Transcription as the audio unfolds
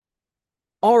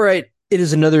All right, it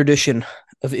is another edition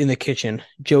of In the Kitchen.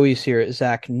 Joey's here.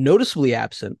 Zach, noticeably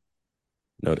absent.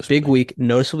 Big Noticeably. week,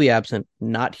 noticeably absent.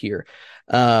 Not here.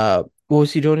 What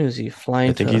was he doing? Was he I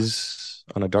flying think to? he's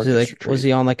on a Was he darkness like? Was retreat.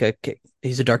 he on like a?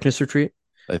 He's a darkness retreat.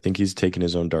 I think he's taking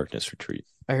his own darkness retreat.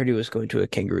 I heard he was going to a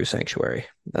kangaroo sanctuary.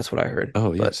 That's what I heard.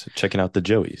 Oh, But yes. Checking out the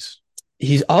Joeys.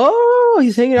 he's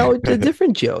hanging out with a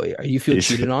different Joey. Are you feel He's,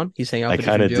 cheated on? He's hanging out I with a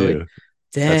kind different of Joey. do.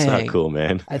 That's not Dang, cool,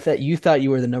 man. I thought you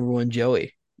were the number one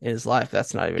Joey in his life.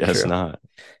 That's not even Guess true. not.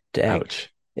 Dang. Ouch.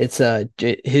 It's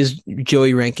his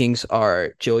Joey rankings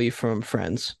are Joey from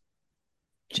Friends,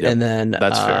 Yep. and then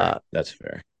That's fair. That's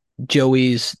fair.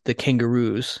 Joey's the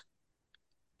Kangaroos,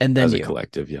 and then As a you.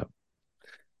 collective, yep.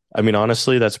 I mean,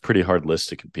 honestly, that's a pretty hard list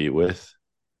to compete with.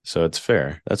 So it's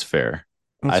fair. That's fair.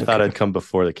 I That's thought okay. I'd come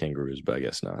before the Kangaroos, but I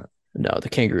guess not. No, the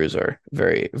Kangaroos are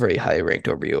very very high ranked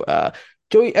over you.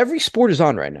 Joey, every sport is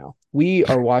on right now.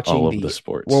 All of the We're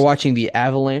sports. watching the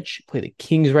Avalanche play the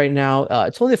Kings right now.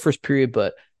 It's only the first period,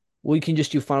 but we can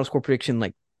just do final score prediction.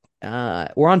 Like,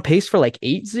 we're on pace for like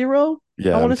 8-0. I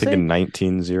Yeah, want I'm to say. thinking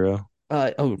 19-0.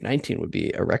 19 would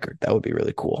be a record. That would be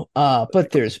really cool.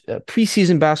 But there's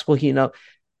preseason basketball heating up,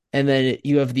 and then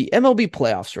you have the MLB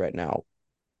playoffs right now.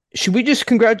 Should we just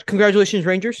congratulations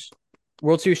Rangers,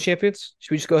 World Series champions?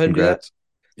 Should we just go ahead and do that? Congrats.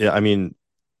 Yeah, I mean,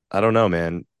 I don't know,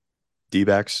 man.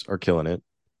 D-backs are killing it.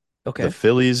 The Okay,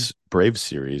 Phillies Braves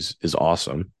series is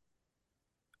awesome.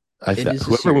 it is a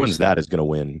Whoever wins series. that is going to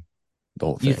win the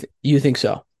whole thing. You think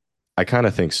so? I kind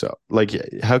of think so. Like,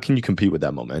 how can you compete with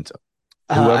that momentum?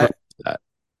 Whoever Uh, wins that.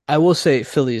 I will say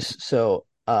Phillies. So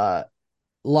a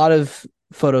lot of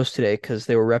photos today because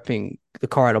they were repping the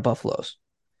Colorado Buffaloes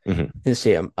Mhm. in the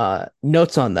stadium.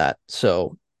 Notes on that.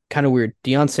 So kind of weird.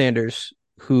 Deion Sanders,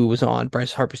 who was on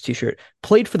Bryce Harper's T-shirt,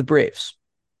 played for the Braves.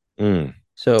 Mm,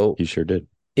 So he sure did.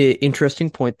 interesting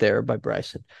point there by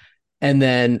Bryson. And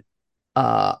then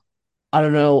uh I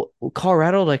don't know,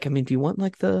 Colorado, like I mean, do you want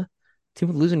like the team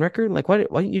with losing record? Like why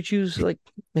didn't you choose like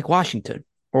Washington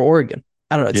or Oregon?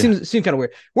 I don't know. Yeah. It seems kind of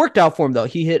weird. Worked out for him though.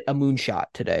 He hit a moonshot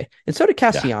today. And so did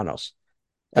Yeah. Castellanos.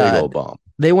 Big Uh old bomb.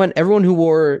 they went everyone who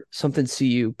wore something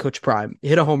CU, Coach Prime,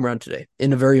 hit a home run today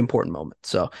in a very important moment.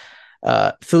 So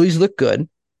Phillies look good.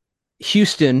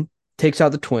 Houston takes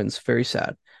out the Twins, very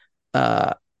sad.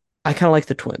 Uh I kind of like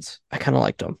the Twins. I kind of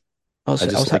liked them. I I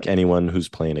just was like anyone who's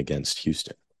playing against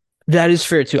Houston. That is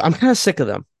fair too. I'm kind of sick of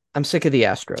them. I'm sick of the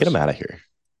Get him Astros. out of here.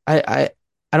 I I,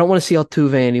 I don't want to see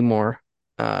Altuve anymore.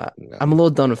 I'm a No. little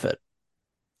done with it.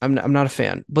 I'm not a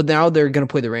fan. But now they're gonna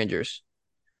play the Rangers,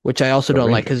 which I also The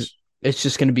don't like because Rangers. it's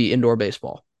just gonna be indoor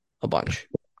baseball a bunch.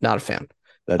 Not a fan.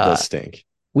 That does Uh, stink.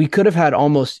 we could have had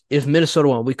almost if Minnesota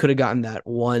won, we could have gotten that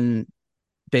one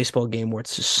baseball game where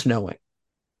it's just snowing,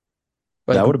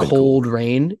 like That a would have been cool. cold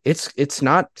rain. It's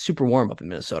not super warm up in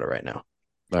Minnesota right now.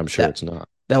 I'm sure That it's not.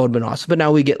 that would have been awesome. But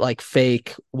now we get like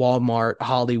fake Walmart,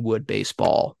 Hollywood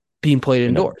baseball being played In a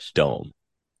indoors dome.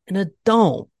 in a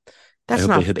dome. I That's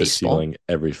hope they not hit the baseball. ceiling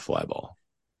every fly ball.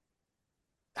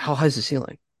 How high is the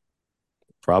ceiling?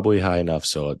 Probably high enough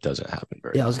so it doesn't happen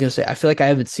very Yeah, I was gonna often. say I feel like I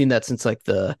haven't seen that since like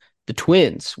the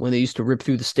Twins when they used to rip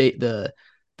through that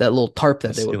little tarp The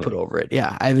that they would put ceiling. over it.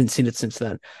 Yeah, I haven't seen it since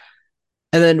then.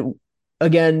 And then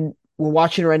again, we're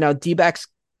watching right now. D-backs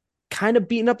kind of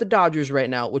beating up the Dodgers right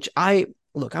now, which I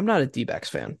look. I'm not a D-backs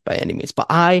fan by any means, but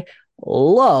I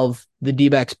love the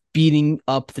D-backs beating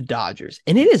up the Dodgers,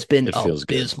 and it has been It feels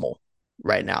good. abysmal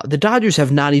right now. The Dodgers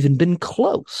have not even been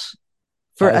close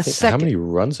for I a think how second. many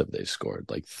runs have they scored?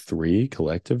 Like three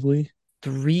collectively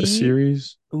this Three.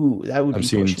 series? Ooh, that would I'm be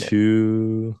seeing pushing it.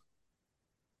 two.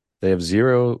 They have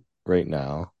zero right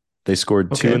now. They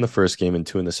scored two Okay. in the first game and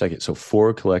two in the second. So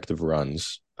four collective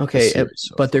runs this Okay. series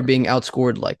so But they're far. being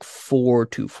outscored like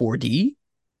 4-4D.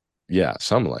 Yeah,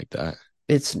 something like that.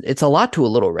 It's a lot to a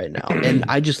little right now. And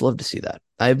I just love to see that.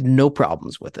 I have no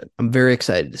problems with it. I'm very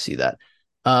excited to see that.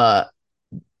 Uh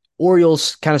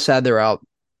Orioles kind of sad they're out.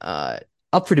 Uh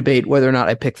Up for debate whether or not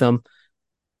I pick them.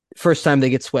 First time they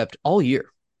get swept all year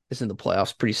is in the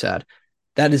playoffs. Pretty sad.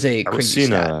 That is a I was crazy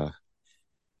stat.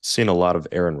 seeing a lot of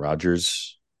Aaron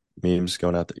Rodgers memes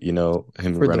going out there. You know,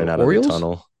 him For the running out of the Orioles?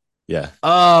 tunnel. Yeah.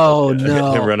 Oh Him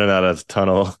no. running out of the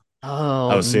tunnel.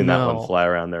 I Oh was seeing that one no. fly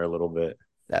around there a little bit.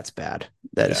 That's bad.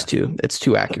 That is Yeah. too it's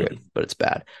too accurate, but it's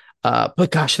bad.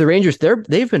 But gosh, the Rangers,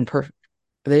 they've been perfect.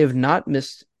 They've not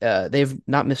missed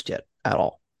yet at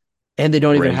all. And The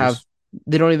Rangers.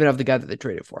 they don't even have the guy that they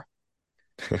traded for.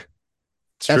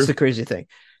 It's That's true. the crazy thing.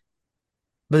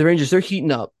 But the Rangers, they're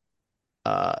heating up.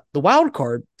 The wild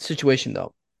card situation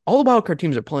though, all the wild card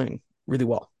teams are playing really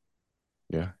well.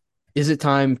 Yeah. Is it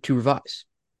time to revise?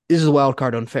 Is the wild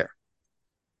card unfair?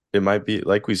 it might be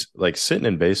like sitting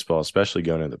in baseball, especially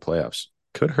going into the playoffs,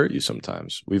 could hurt you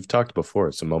sometimes. We've talked before,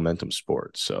 it's a momentum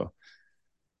sport. So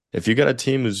if you got a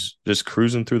team who's just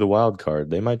cruising through the wild card,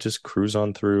 they might just cruise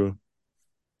on through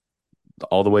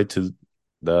all the way to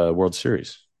the World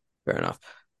Series. Fair enough.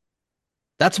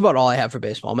 That's about all I have for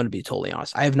baseball. I'm going to be totally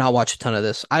honest. I have not watched a ton of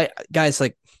this. Guys,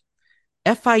 like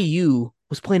FIU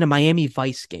was playing a Miami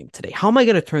Vice game today. How am I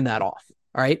going to turn that off?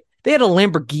 All right. They had a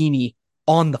Lamborghini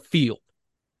on the field,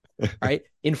 right?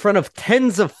 In front of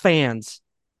tens of fans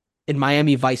in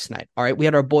Miami Vice night. All right. We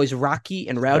had our boys Rocky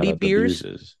and Shout Rowdy out the Beers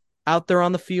Beerses. out there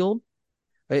on the field.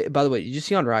 Right? By the way, did you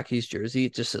see on Rocky's jersey?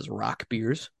 It just says Rock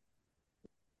Beers.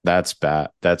 That's bad.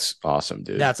 That's awesome,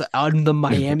 dude. That's on the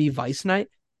Miami Vice night.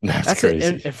 That's It.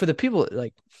 crazy. And for the people,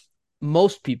 like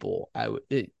most people,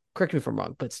 correct me if I'm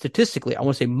wrong, but statistically, I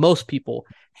want to say most people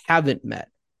haven't met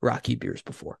Rocky Beers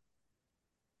before.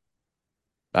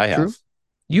 I True? have.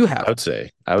 You have. I would But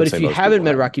say if you most haven't people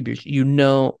met have. Rocky Beers, you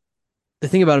know the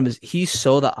thing about him is he's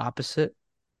so the opposite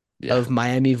Yeah. of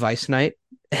Miami Vice Night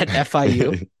at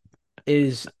FIU. It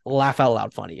is laugh out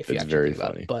loud funny if you It's actually very think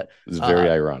about funny. it. But It's very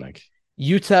ironic.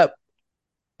 UTEP,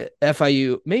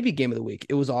 FIU, maybe game of the week.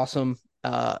 It was awesome.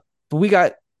 But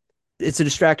it's a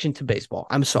distraction to baseball.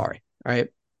 I'm sorry. All right.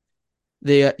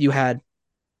 You had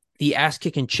the ass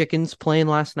kicking chickens playing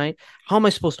last night. How am I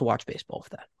supposed to watch baseball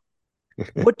with that?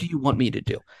 What do you want me to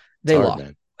do? It's They hard, lost.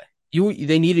 man.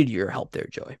 They needed your help there,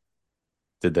 Joey.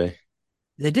 Did they?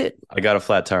 They did. I got a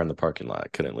flat tire in the parking lot. I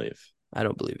couldn't leave. I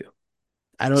don't believe you.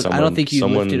 I don't think you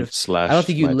lifted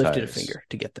a finger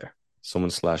to get there.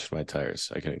 Someone slashed my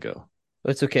tires. I couldn't go.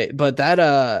 It's okay. But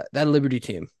that Liberty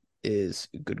team is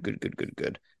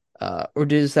good. Or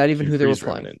is that even who they were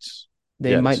playing? Remnants.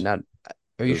 They might not.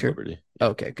 Are you sure? Liberty. Yeah.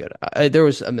 Okay, good. There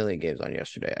was a million games on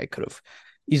yesterday. I could have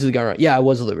easily gone wrong. Yeah, it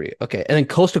was Liberty. Okay. And then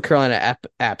Coastal Carolina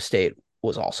App State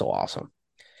was also awesome.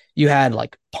 You had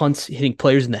like punts hitting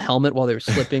players in the helmet while they were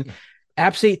slipping.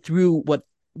 App State threw what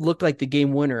looked like the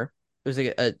game winner. It was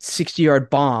like a 60-yard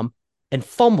bomb and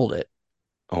fumbled it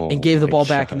and gave the ball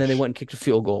back. And then they went and kicked a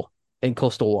field goal and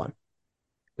Coastal won.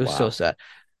 It was so sad.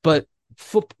 But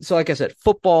so like I said,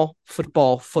 football.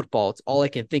 It's all I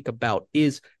can think about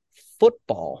is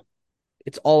football.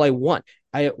 It's all I want.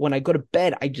 When I go to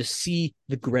bed, I just see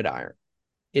the gridiron.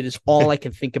 It is all I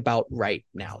can think about right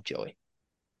now, Joey.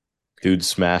 Dudes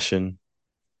smashing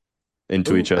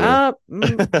into each other.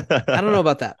 I don't know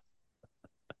about that.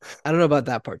 I don't know about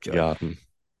that part, Joey. Yeah.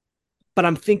 But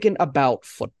I'm thinking about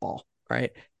football,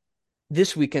 right?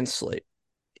 This weekend slate.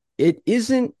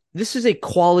 This is a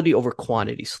quality over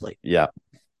quantity slate. Yeah,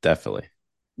 definitely.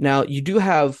 Now, you do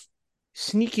have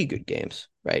sneaky good games,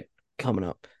 right, coming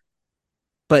up.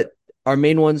 But our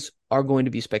main ones are going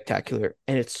to be spectacular.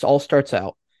 And it all starts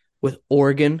out with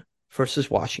Oregon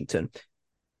versus Washington.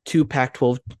 Two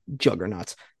Pac-12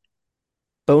 juggernauts.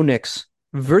 Bo Nix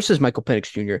versus Michael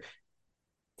Penix Jr.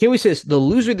 Can we say this? The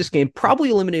loser of this game probably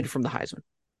eliminated from the Heisman.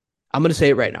 I'm going to say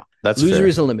it right now. Loser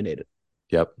is eliminated.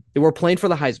 Yep. We're playing for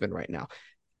the Heisman right now.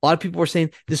 A lot of people were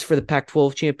saying this is for the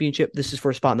Pac-12 championship. This is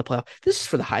for a spot in the playoff. This is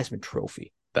for the Heisman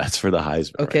Trophy. That's for the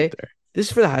Heisman. Okay. Right there. This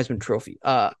is for the Heisman Trophy.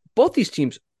 Both these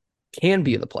teams can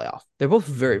be in the playoff. They're both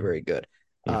very, very good.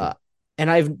 And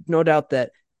I have no doubt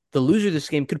that the loser of this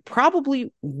game could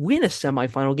probably win a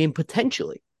semifinal game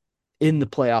potentially in the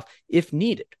playoff if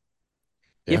needed.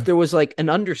 Yeah. If there was like an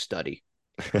understudy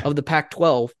of the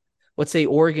Pac-12, let's say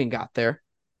Oregon got there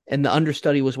and the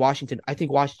understudy was Washington, I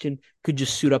think Washington could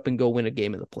just suit up and go win a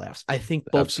game in the playoffs. I think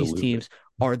both these teams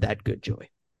are that good, Joey.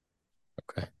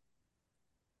 Okay.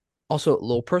 Also, a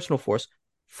little personal for us,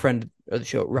 friend of the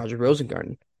show, Roger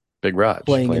Rosengarten. Big Raj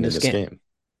playing in this game.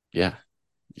 Yeah.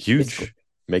 Huge.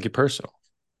 Make it personal.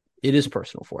 It is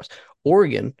personal for us.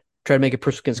 Oregon tried to make it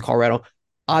personal against Colorado.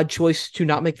 Odd choice to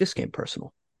not make this game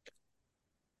personal.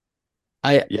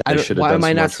 Why am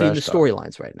I not seeing the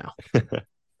storylines right now?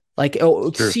 Like,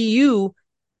 CU,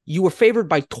 you were favored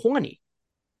by 20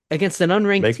 against an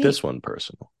unranked team. Make this one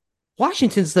personal.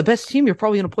 Washington's the best team you're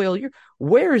probably going to play all year.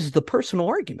 Where is the personal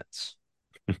arguments?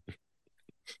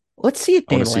 Let's see it,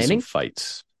 Dan Lanning.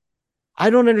 Fights.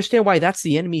 I don't understand why that's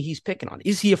the enemy he's picking on.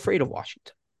 Is he afraid of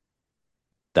Washington?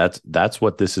 That's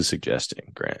what this is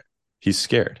suggesting, Grant. He's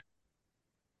scared.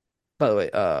 By the way,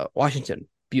 Washington,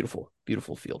 beautiful,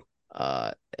 beautiful field.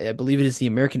 I believe it is the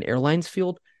American Airlines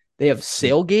field. They have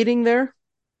sailgating there.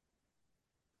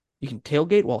 You can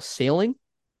tailgate while sailing.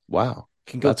 Wow.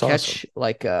 You can go catch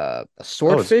like a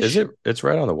swordfish. It's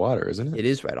right on the water, isn't it? It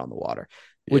is right on the water,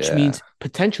 which means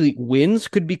potentially winds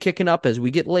could be kicking up as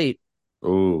we get late.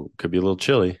 Oh, could be a little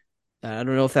chilly. I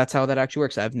don't know if that's how that actually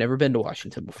works. I've never been to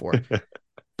Washington before.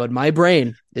 but my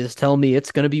brain is telling me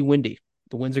it's going to be windy.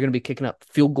 The winds are going to be kicking up.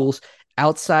 Field goals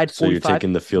outside So you're 45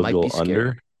 taking the field might be goal scary.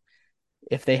 under?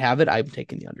 If they have it, I'm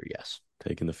taking the under, yes.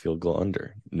 Taking the field goal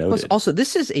under. Plus, Noted. also,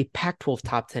 this is a Pac-12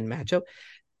 top 10 matchup.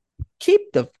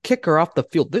 Keep the kicker off the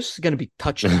field. This is going to be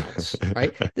touchdowns,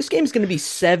 right? This game is going to be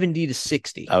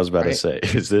 70-60. I was about to right? say,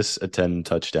 is this a 10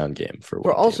 touchdown game for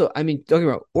We're one team? also, I mean, don't get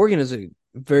me wrong, Oregon is a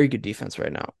very good defense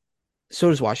right now. So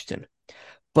does Washington.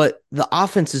 But the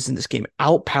offenses in this game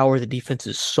outpower the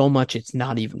defenses so much it's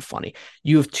not even funny.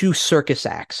 You have two circus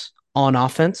acts on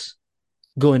offense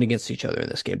going against each other in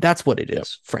this game. That's what it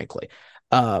is, frankly.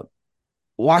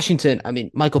 Washington, I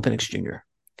mean, Michael Penix Jr.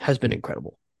 has been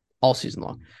incredible all season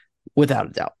long, without a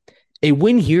doubt. A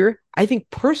win here, I think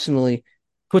personally,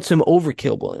 puts him over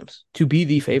Caleb Williams to be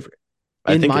the favorite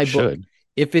I in think my it book. should.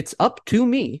 If it's up to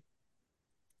me,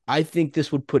 I think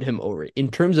this would put him over in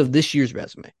terms of this year's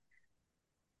resume.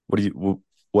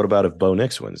 What about if Bo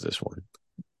Nix wins this one?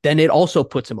 Then it also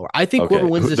puts him over. I think Okay. whoever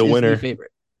wins this The is winner the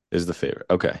favorite. is the favorite.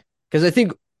 Okay. Because I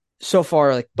think so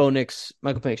far, like Bo Nix,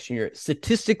 Michael Penix Jr.,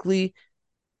 statistically,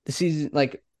 the season,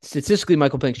 like statistically,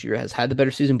 Michael Penix Jr. has had the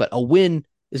better season, but a win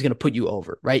is going to put you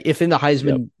over, right? If in the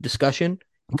Heisman discussion,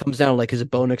 it comes down to like, is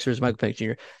it Bo Nix or is it Michael Penix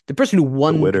Jr.? The person who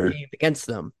won the game against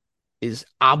them is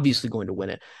obviously going to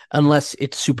win it, unless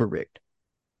it's super rigged,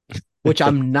 which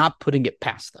I'm not putting it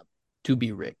past them to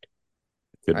be rigged.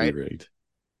 Could be rigged.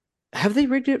 Have they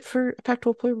rigged it for a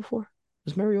Pac-12 player before?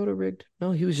 Was Mariota rigged?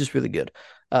 No, he was just really good.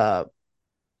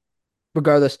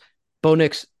 Regardless, Bo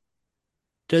Nix,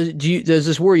 does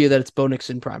this worry you that it's Bo Nix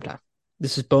in primetime?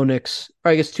 This is Bo Nix,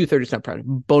 or I guess 2:30 is not prime.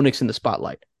 Bo Nix in the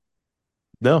spotlight.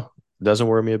 No, doesn't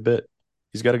worry me a bit.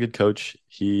 He's got a good coach.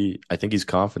 I think he's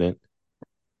confident.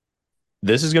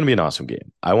 This is going to be an awesome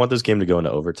game. I want this game to go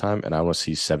into overtime, and I want to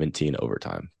see 17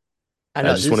 overtime. I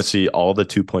just want to see all the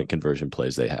 2-point conversion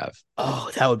plays they have.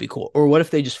 Oh, that would be cool. Or what if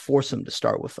they just force them to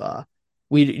start with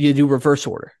you do reverse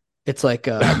order. It's like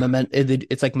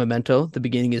it's like Memento. The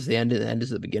beginning is the end, and the end is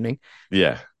the beginning.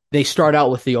 Yeah. They start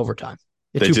out with the overtime.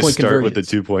 They just start with the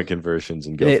 2-point conversions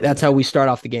and go. That's how we start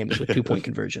off the games with 2-point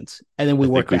conversions, and then we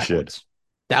work backwards.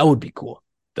 That would be cool.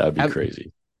 That would be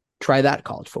crazy. Try that,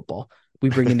 college football. We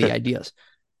bring in the ideas.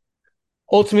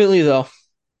 Ultimately, though,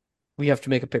 we have to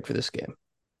make a pick for this game.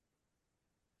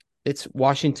 It's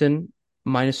Washington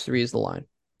 -3 is the line.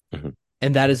 Mm-hmm.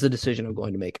 And that is the decision I'm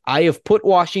going to make. I have put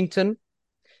Washington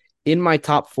in my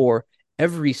top 4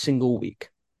 every single week.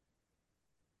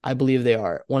 I believe they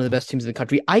are one of the best teams in the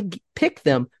country. I picked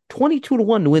them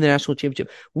 22-1 to win the national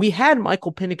championship. We had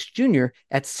Michael Penix Jr.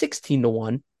 at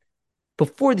 16-1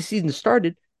 before the season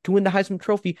started to win the Heisman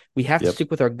Trophy. We have to stick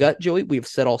with our gut, Joey. We have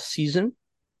said all season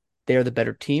they are the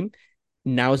better team.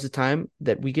 Now is the time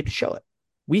that we get to show it.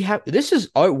 We're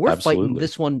Absolutely. Fighting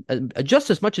this one just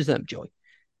as much as them, Joey.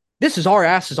 This is our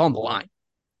asses on the line.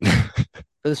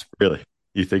 Really?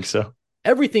 You think so?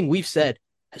 Everything we've said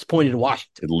has pointed to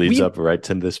Washington. It leads up right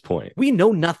to this point. We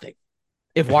know nothing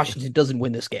if Washington doesn't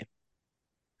win this game.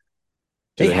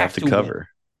 They have to cover.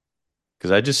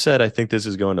 Because I just said I think this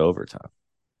is going to overtime.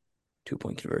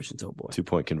 2-point conversions, oh boy.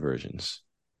 2-point conversions.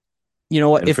 You know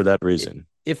what? And for that reason.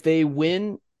 If they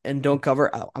win and don't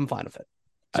cover, I'm fine with it.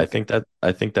 I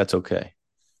think that's okay.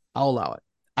 I'll allow it.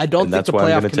 I don't think the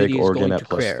playoff committee is going to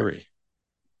 +3.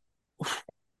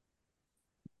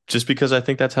 Just because I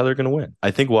think that's how they're going to win.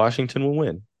 I think Washington will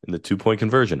win in the 2-point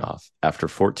conversion off after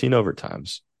 14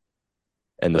 overtimes.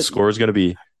 And the score is going to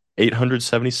be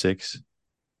 876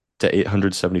 to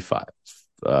 875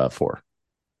 4.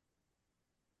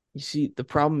 You see, the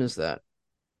problem is that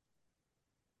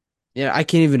I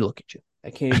can't even look at you.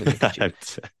 I can't even look at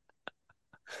you.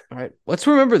 All right, let's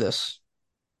remember this.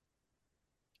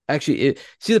 Actually,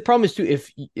 the problem is too,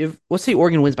 if let's say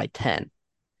Oregon wins by 10,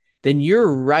 then you're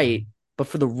right, but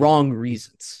for the wrong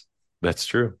reasons. That's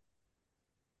true.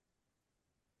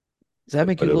 Does that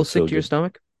make you a little sick to your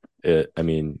stomach? It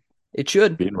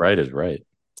should. Being right is right.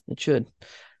 It should.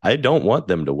 I don't want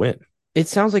them to win. It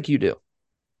sounds like you do.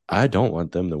 I don't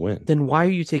want them to win. Then why are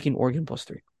you taking Oregon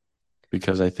 +3?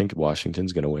 Because I think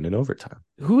Washington's going to win in overtime.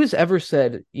 Who has ever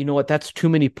said, you know what, that's too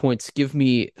many points, give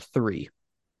me 3?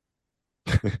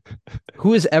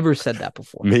 Who has ever said that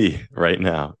before? Me, right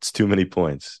now. It's too many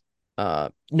points.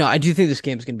 No, I do think this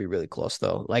game is going to be really close,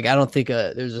 though. Like, I don't think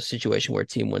there's a situation where a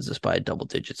team wins this by double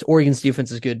digits. Oregon's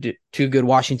defense is too good.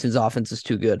 Washington's offense is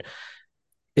too good.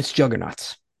 It's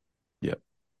juggernauts. Yep.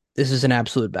 This is an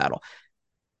absolute battle.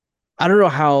 I don't know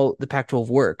how the Pac-12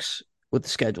 works with the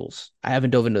schedules. I haven't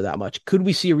dove into that much. Could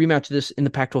we see a rematch of this in the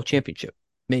Pac-12 championship?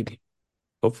 Maybe.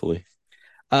 Hopefully.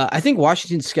 I think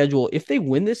Washington's schedule, if they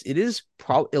win this, it is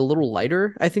probably a little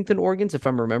lighter, I think, than Oregon's, if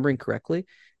I'm remembering correctly.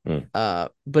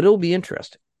 But it'll be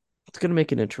interesting. It's going to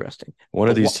make it interesting. One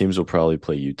of these teams will probably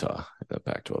play Utah in the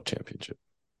Pac-12 championship.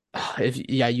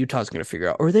 Utah's going to figure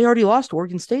out, or they already lost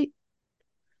Oregon State.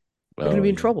 They're going to be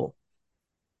in trouble.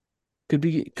 Could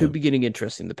be getting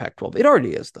interesting in the Pac-12. It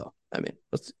already is, though. I mean,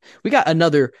 we got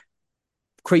another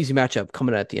crazy matchup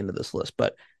coming at the end of this list,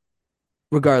 but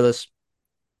regardless,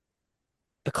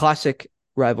 the classic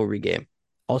rivalry game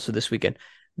also this weekend.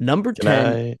 Number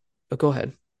 10. Go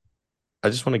ahead. I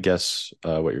just want to guess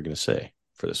what you're going to say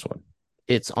for this one.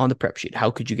 It's on the prep sheet.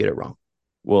 How could you get it wrong?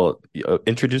 Well,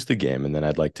 introduce the game, and then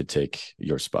I'd like to take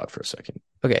your spot for a second.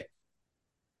 Okay.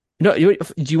 No, do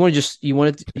you want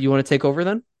to take over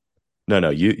then? No,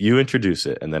 you introduce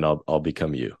it, and then I'll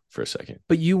become you for a second.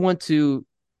 But you want to?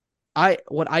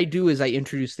 What I do is I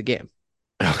introduce the game.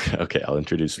 Okay, I'll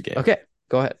introduce the game. Okay,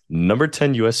 go ahead. Number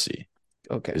 10 USC.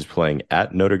 Okay. Is playing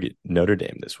at Notre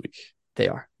Dame this week. They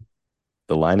are.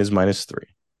 The line is -3.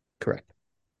 Correct.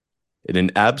 In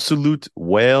an absolute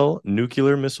whale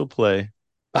nuclear missile play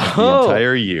the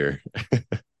entire year,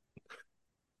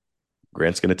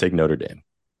 Grant's going to take Notre Dame.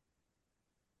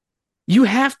 You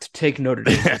have to take Notre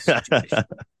Dame.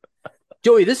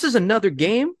 Joey, this is another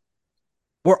game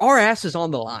where our ass is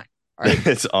on the line. All right?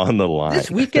 It's on the line. This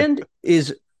weekend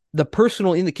is the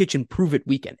personal in the kitchen prove it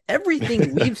weekend.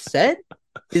 Everything we've said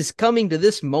is coming to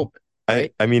this moment.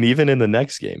 Right? I mean, even in the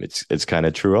next game, it's kind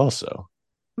of true also.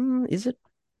 Is it?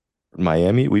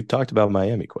 Miami, we've talked about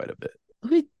Miami quite a bit.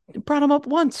 We brought them up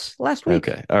once last week.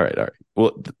 Okay. All right.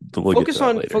 Well, we'll focus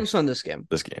on this game.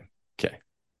 This game. Okay.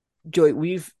 Joey,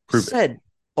 we've said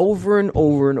over and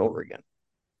over and over again,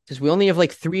 because we only have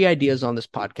like 3 ideas on this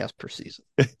podcast per season,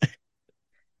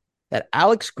 that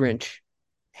Alex Grinch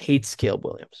hates Caleb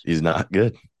Williams. He's not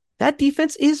good. That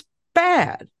defense is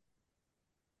bad.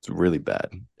 It's really bad.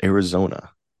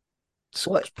 Arizona.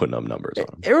 Putting up numbers on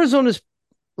them. Arizona's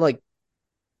like,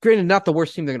 granted, not the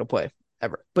worst team they're going to play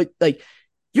ever, but like,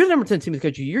 you're the number 10 team in the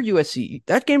country. You're USC.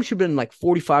 That game should have been like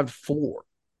 45-4.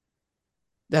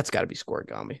 That's got to be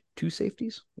Scorigami. 2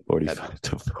 safeties?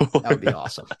 45-4. That would be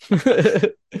awesome.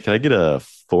 Can I get a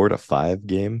 4-5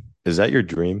 game? Is that your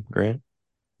dream, Grant?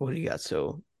 What do you got?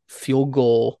 So, field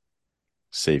goal.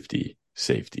 Safety.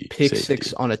 Pick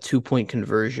 6 on a 2-point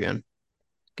conversion.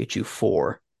 Get you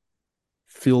 4.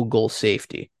 Field goal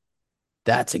safety.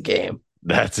 That's a game.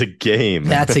 That's a game.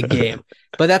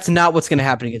 But that's not what's going to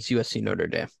happen against USC Notre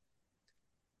Dame.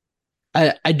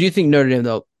 I do think Notre Dame,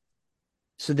 though,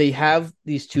 so they have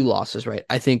these 2 losses, right?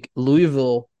 I think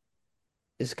Louisville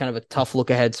is kind of a tough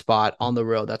look-ahead spot on the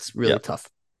road. That's really tough.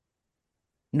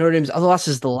 Notre Dame's other loss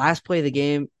is the last play of the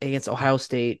game against Ohio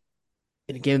State.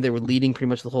 In a game they were leading pretty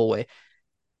much the whole way.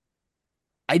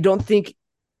 I think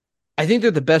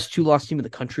they're the best 2-loss team in the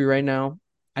country right now.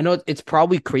 I know it's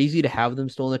probably crazy to have them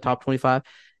still in the top 25,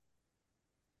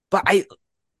 but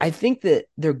I think that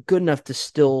they're good enough to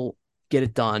still get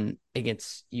it done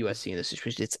against USC in this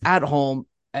situation. It's at home.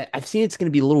 I've seen it's going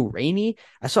to be a little rainy.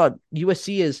 I saw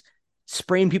USC is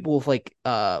spraying people with with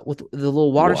the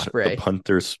little water spray. The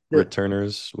punters,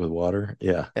 returners with water.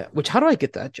 Yeah. Which, how do I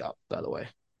get that job, by the way?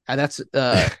 That's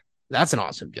an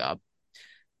awesome job.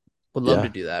 Would love to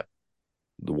do that.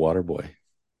 The water boy.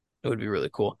 It would be really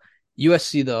cool.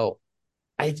 USC, though,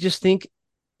 I just think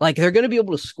like they're going to be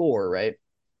able to score, right?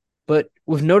 But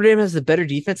with Notre Dame has the better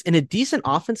defense and a decent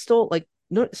offense still, like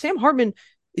Sam Hartman,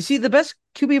 is he the best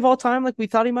QB of all time like we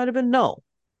thought he might have been? No.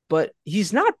 But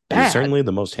he's not bad. He's certainly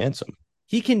the most handsome.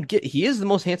 He is the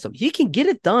most handsome. He can get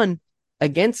it done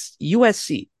against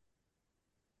USC.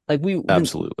 Like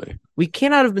absolutely. We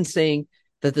cannot have been saying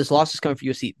that this loss is coming for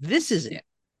USC. This is it.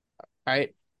 All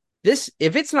right.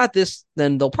 If it's not this,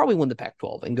 then they'll probably win the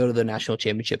Pac-12 and go to the national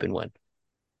championship and win.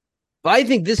 But I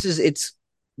think it's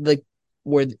like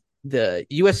where the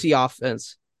USC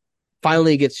offense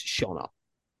finally gets shown up,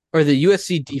 or the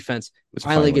USC defense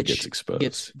finally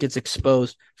gets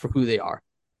exposed for who they are.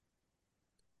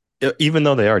 Even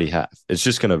though they already have, it's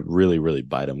just going to really, really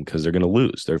bite them because they're going to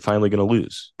lose. They're finally going to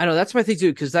lose. I know, that's my thing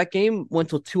too, because that game went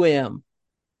till 2 a.m.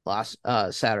 last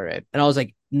Saturday, and I was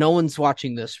like, no one's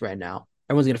watching this right now.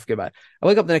 Everyone's going to forget about it. I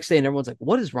wake up the next day and everyone's like,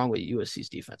 what is wrong with USC's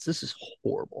defense? This is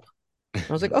horrible. And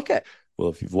I was like, okay. Well,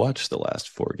 if you've watched the last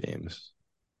 4 games.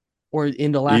 Or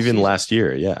in the last even season. Last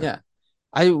year, yeah. Yeah.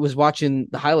 I was watching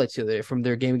the highlights the other day from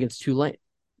their game against Tulane.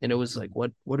 And it was like,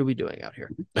 what are we doing out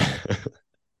here?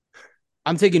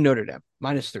 I'm taking Notre Dame,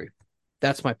 -3.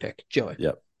 That's my pick. Joey.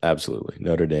 Yep, absolutely.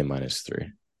 Notre Dame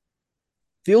 -3.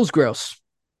 Feels gross.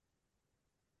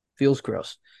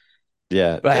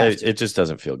 Yeah, it just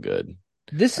doesn't feel good.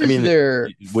 This is their.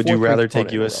 Would you rather take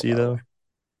USC though?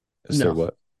 No. Their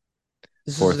what?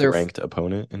 This 4th ranked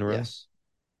opponent in a row? Yes.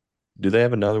 Do they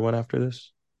have another one after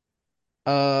this?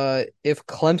 If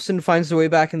Clemson finds their way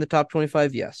back in the top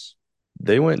 25, yes.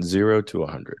 They went 0 to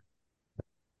 100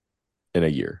 in a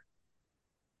year.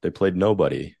 They played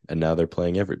nobody, and now they're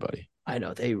playing everybody. I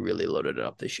know they really loaded it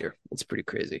up this year. It's pretty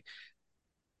crazy.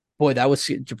 Boy, that was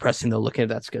depressing though, looking at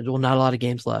that schedule. Not a lot of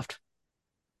games left.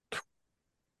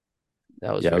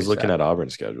 That was Yeah, I very was looking sad. at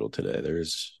Auburn's schedule today.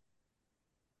 There's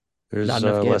Not there's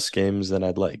enough less games. games than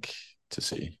I'd like to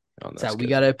see on that So we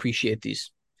got to schedule. appreciate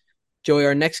these. Joey,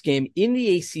 our next game in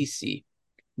the ACC,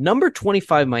 number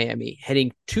 25 Miami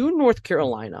heading to North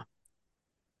Carolina.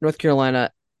 North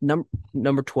Carolina,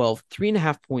 number 12,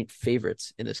 3.5 point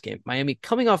favorites in this game. Miami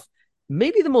coming off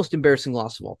maybe the most embarrassing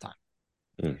loss of all time.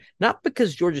 Mm. Not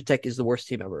because Georgia Tech is the worst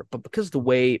team ever, but because of the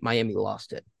way Miami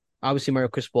lost it. Obviously, Mario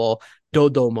Cristobal,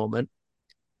 dodo moment.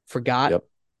 Forgot Yep,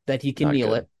 that he can not kneel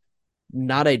good. it.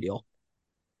 Not ideal.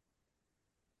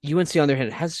 UNC, on their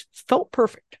hand, has felt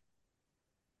perfect.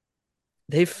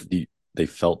 They've They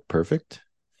felt perfect.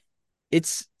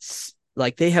 it's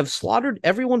like they have slaughtered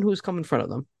everyone who's come in front of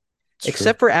them, It's true.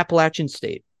 except for Appalachian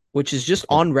State, which is just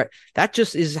Yeah, on that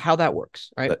just is how that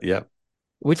works, right? yeah,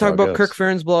 We that's talk how it about Kirk goes.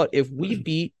 Ferentz blowout. If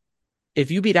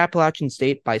you beat Appalachian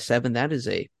State by 7, that is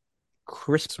a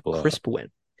crisp It's a blowout. crisp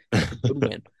win. That's a good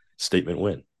win. Statement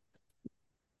win.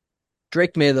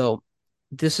 Drake May, though,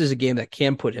 this is a game that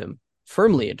can put him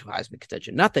firmly into Heisman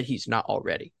contention. Not that he's not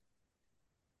already,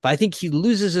 but I think he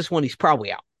loses this one, he's probably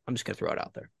out. I'm just gonna throw it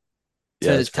out there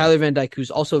Yeah, to that's fair. Tyler Van Dyke,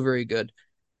 who's also very good.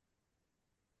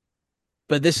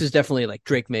 But this is definitely like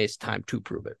Drake May's time to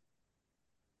prove it.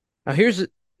 Now, here's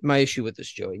my issue with this,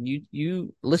 Joey.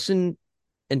 You listen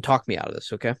and talk me out of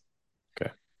this, okay?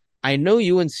 Okay. I know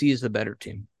UNC is the better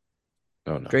team.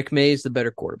 Oh no, Drake May is the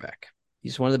better quarterback.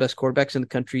 He's one of the best quarterbacks in the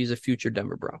country. He's a future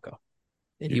Denver Bronco,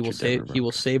 and future Denver he will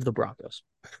Bronco. save the Broncos.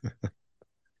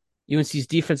 UNC's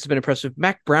defense has been impressive.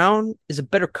 Mac Brown is a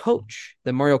better coach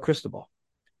than Mario Cristobal.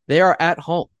 They are at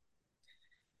home.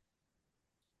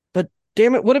 But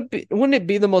damn it, wouldn't it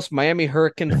be the most Miami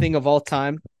Hurricane thing of all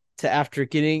time to after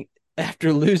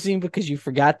losing because you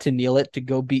forgot to kneel it to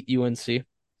go beat UNC?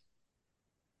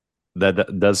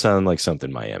 That does sound like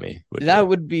something Miami would That do.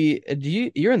 would be.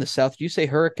 You're in the South. Do you say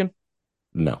hurricane?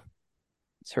 No,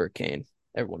 It's hurricane.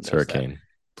 Everyone it's knows that. Hurricane.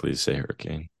 Please say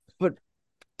Hurricane. But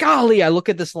golly, I look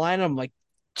at this line and I'm like,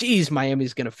 geez,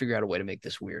 Miami's gonna figure out a way to make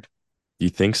this weird. You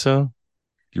think so?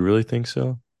 You really think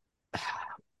so?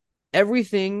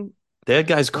 Everything They had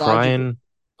guys logical. crying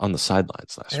on the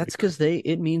sidelines last That's week. because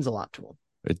it means a lot to them.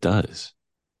 It does.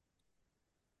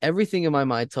 Everything in my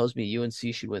mind tells me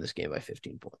UNC should win this game by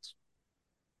 15 points.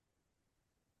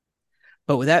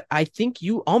 But with that, I think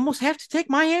you almost have to take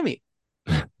Miami.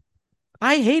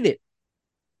 I hate it.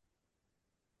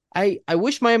 I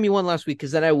wish Miami won last week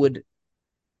because then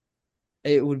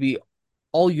it would be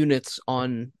all units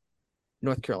on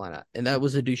North Carolina, and that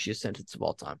was the douchiest sentence of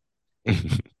all time.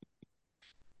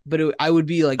 But I would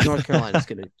be like North Carolina's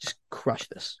gonna just crush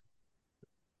this.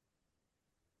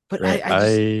 But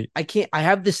Right. I can't. I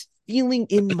have this feeling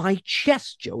in my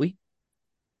chest, Joey.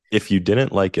 If you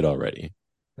didn't like it already,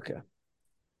 Okay.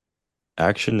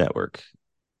 Action Network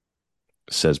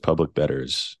says public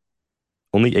bettors,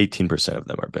 only 18% of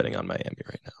them are betting on Miami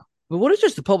right now. But what is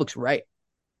just the public's right?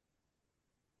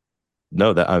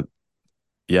 No,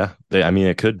 yeah, I mean,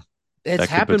 It's that could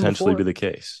happened potentially be before. the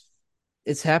case.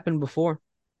 It's happened before.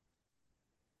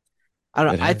 I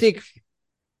don't It know. I has. think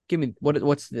give me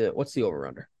what's the over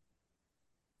under?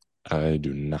 I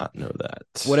do not know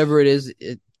that. Whatever it is,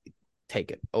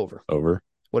 take it over. Over.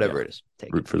 Whatever Yeah. it is,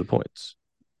 take Root it. for the points.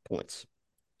 Points.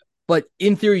 But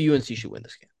in theory, UNC should win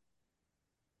this game.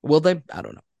 Will they? I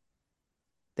don't know.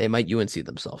 They might UNC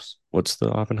themselves. What's the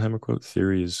Oppenheimer quote?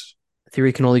 Theory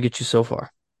can only get you so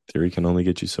far. Theory can only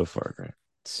get you so far, right?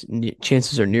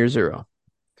 Chances are near zero.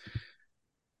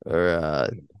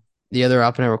 Or the other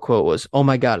Oppenheimer quote was, "Oh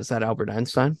my God, is that Albert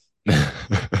Einstein?"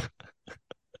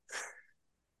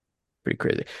 Pretty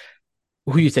crazy.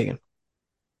 Who are you taking?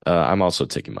 I'm also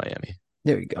taking Miami.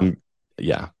 There you go.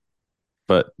 Yeah,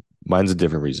 but mine's a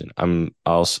different reason. I'm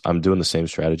doing the same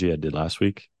strategy I did last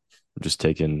week. I'm just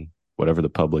taking whatever the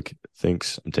public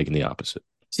thinks. I'm taking the opposite.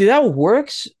 See, that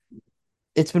works.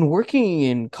 It's been working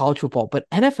in college football, but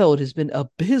NFL it has been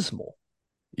abysmal.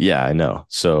 Yeah, I know.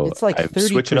 So It's like I'm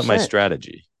switching up my 30%.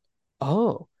 strategy.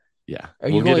 Oh, Yeah, are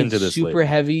we'll you get going into this super later.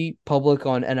 heavy public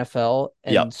on NFL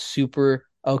Yep, and super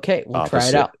okay, we'll try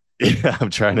it opposite. out. Yeah, I'm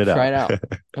trying We'll it try out. it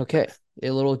out. Okay. A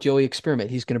little Joey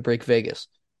experiment. He's gonna break Vegas.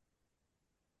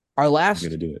 Our I'm last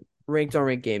gonna do it. ranked on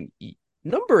ranked game,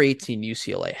 number 18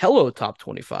 UCLA. Hello, top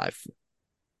 25.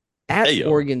 At Hey yo,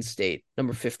 Oregon State,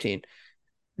 number 15.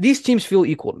 These teams feel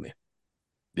equal to me.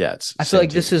 Yeah, it's I feel same like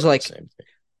team this is doing the like same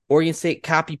Oregon State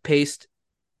copy paste,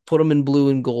 put them in blue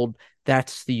and gold.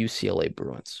 That's the UCLA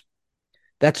Bruins.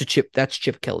 That's Chip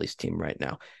Kelly's team right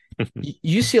now. thing.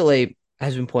 UCLA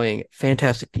has been playing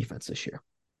fantastic defense this year.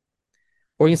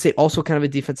 Oregon State also kind of a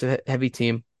defensive heavy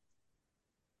team,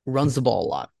 runs the ball a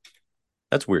lot.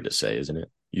 That's weird to say, isn't it?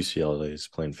 UCLA is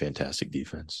playing fantastic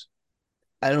defense.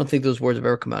 I don't think those words have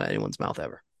ever come out of anyone's mouth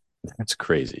ever. That's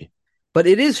crazy. But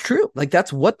it is true. Like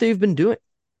that's what they've been doing.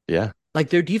 Yeah. Like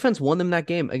their defense won them that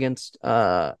game against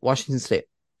Washington State.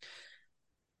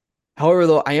 However,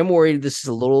 though, I am worried this is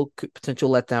a little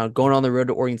potential letdown going on the road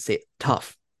to Oregon State.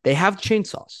 Tough. They have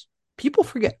chainsaws. People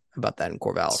forget about that in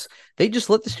Corvallis. They just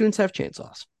let the students have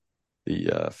chainsaws.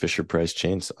 The Fisher Price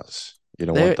chainsaws. You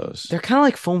don't They're want those. they're kind of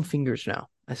like foam fingers now.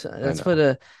 I That's what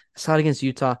know. I saw it against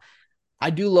Utah. I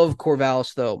do love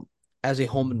Corvallis though as a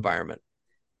home environment,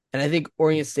 and I think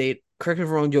Oregon State, correct me if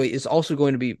I'm wrong, Joey, is also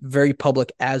going to be very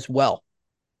public as well.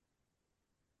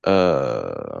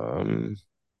 Um,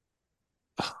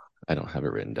 I don't have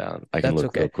it written down. I can That's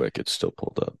look real okay. quick. It's still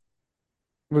pulled up.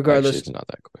 Actually, Regardless, it's not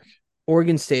that quick.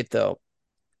 Oregon State though,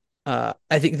 I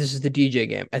think this is the DJ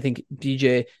game. I think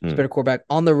DJ is Hmm. better quarterback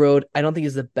on the road. I don't think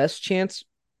is the best chance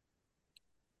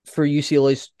for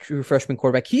UCLA's true freshman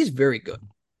quarterback. He's very good.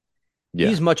 Yeah.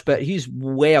 He's much better. He's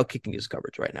way out kicking his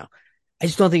coverage right now. I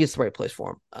just don't think it's the right place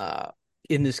for him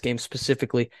in this game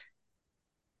specifically.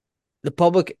 The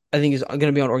public, I think, is going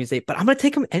to be on Oregon State, but I'm going to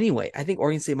take them anyway. I think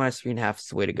Oregon State minus 3.5 is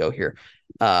the way to go here.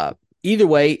 Either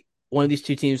way, one of these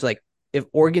two teams, like if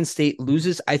Oregon State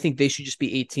loses, I think they should just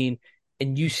be 18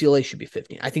 and UCLA should be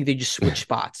 15. I think they just switch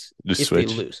spots Just if they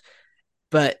switch. lose.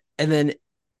 And then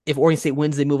if Oregon State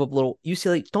wins, they move up a little.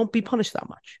 UCLA, don't be punished that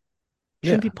much.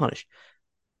 Shouldn't Yeah. be punished.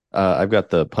 I've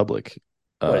got the public.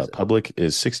 What is it? Public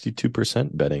is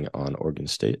 62% betting on Oregon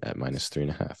State at minus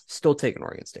 3.5. Still taking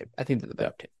Oregon State. I think they're the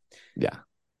better team. Yeah.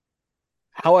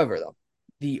 However, though,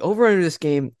 the over under this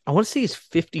game, I want to say is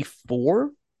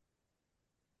 54.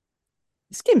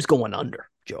 This game's going under,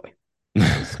 Joey.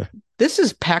 This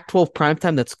is Pac-12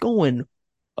 primetime that's going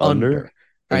under.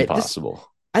 All right, Impossible.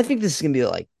 I think this is going to be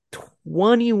like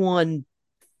 21-14.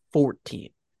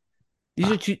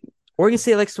 These are two. Oregon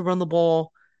State likes to run the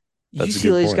ball. That's a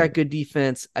good UCLA's got point. good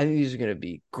defense. I think these are going to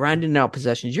be grinding out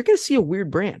possessions. You're going to see a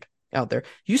weird brand out there.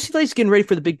 UCLA's getting ready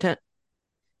for the Big Ten.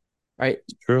 Right?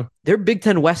 True. They're Big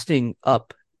Ten Westing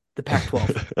up the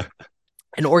Pac-12.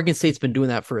 And Oregon State's been doing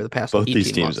that for the past Both 18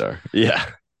 these teams months. are. Yeah.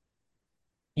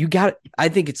 You got it. I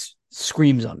think it's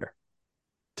screams under.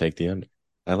 Take the under.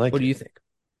 I like What it. do you think?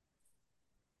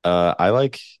 I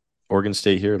like Oregon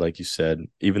State here, like you said,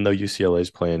 even though UCLA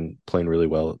is playing really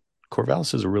well.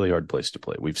 Corvallis is a really hard place to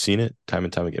play. We've seen it time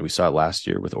and time again. We saw it last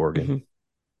year with Oregon.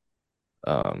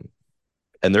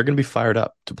 And they're going to be fired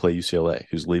up to play UCLA,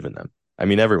 who's leaving them. I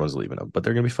mean, everyone's leaving them, but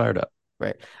they're going to be fired up.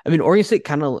 Right. I mean, Oregon State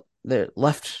kind of they're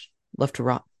left to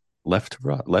rot. Left to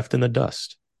rot, left in the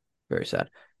dust. Very sad.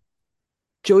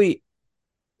 Joey,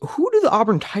 who do the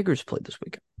Auburn Tigers play this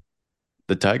weekend?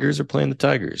 The Tigers are playing the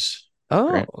Tigers. Oh,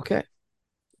 Grant. okay.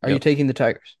 Are you Yep. taking the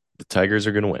Tigers? The Tigers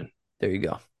are going to win. There you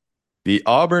go. The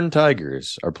Auburn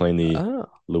Tigers are playing the Oh,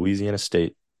 Louisiana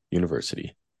State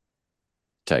University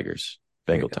Tigers.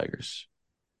 There you Bengal go. Tigers.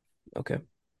 okay.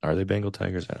 Are they Bengal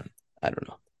Tigers? I don't know. I don't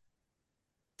know.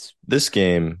 This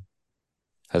game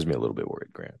has me a little bit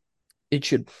worried, Grant. It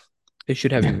should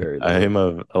have you very low.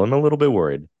 I'm a little bit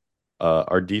worried.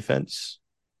 Our defense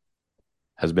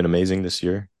has been amazing this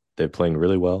year. They're playing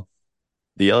really well.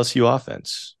 The LSU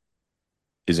offense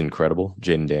is incredible.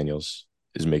 Jaden Daniels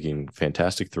is making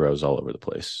fantastic throws all over the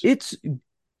place. It's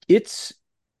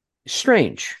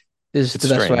strange. Is It's the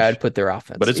best way strange. I'd put their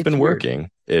offense. But it's been weird.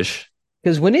 working-ish.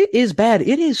 Because when it is bad,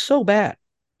 it is so bad.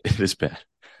 It is bad.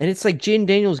 And it's like Jaden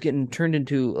Daniels getting turned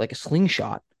into like a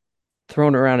slingshot,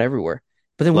 thrown around everywhere.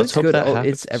 But then when Let's it's hope good, that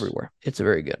it's happens. everywhere. It's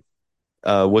very good.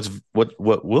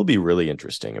 What will be really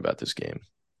interesting about this game,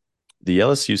 the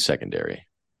LSU secondary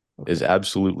is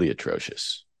absolutely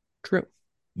atrocious. True.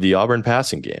 The Auburn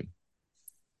passing game,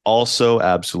 also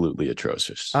absolutely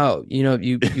atrocious. Oh,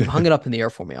 you hung it up in the air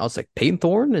for me. I was like, Peyton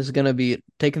Thorne is going to be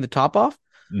taking the top off.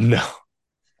 No,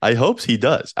 I hope he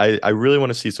does. I really want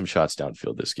to see some shots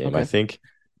downfield this game. Okay. I think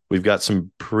we've got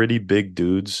some pretty big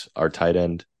dudes. Our tight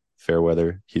end,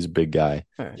 Fairweather, he's a big guy.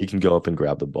 All right. He can go up and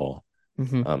grab the ball.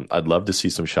 Mm-hmm. I'd love to see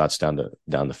some shots down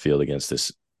the field against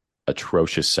this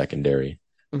atrocious secondary.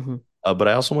 Mm-hmm. But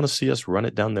I also want to see us run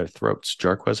it down their throats.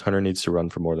 Jarquez Hunter needs to run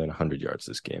for more than 100 yards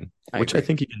this game, which I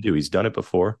think he can do. He's done it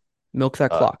before. Milk that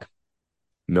clock.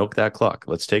 Milk that clock.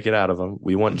 Let's take it out of him.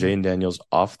 We want Mhm. Jaden Daniels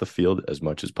off the field as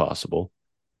much as possible.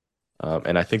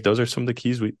 And I think those are some of the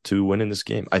keys to winning this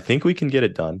game. I think we can get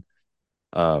it done.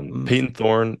 Mm. Peyton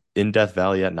Thorne in Death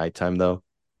Valley at nighttime, though.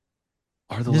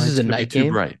 Are the This is lights a going to be night too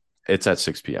game. bright? It's at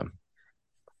 6 p.m.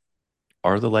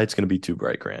 Are the lights going to be too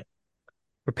bright, Grant?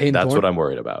 For Payne That's what Thorne, I'm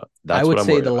worried about. I That's what would I'm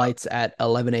say worried the about. lights at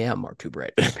 11 a.m. are too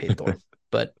bright for Payne Thorne,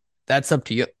 but that's up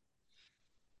to you.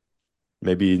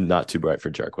 Maybe not too bright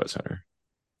for Jarquez Hunter.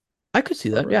 I could see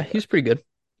Our that. Yeah, running he's back. pretty good.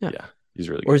 Yeah. Yeah, he's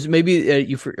really Or good. is it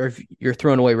maybe or if you're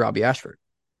throwing away Robbie Ashford?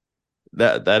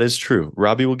 That is true.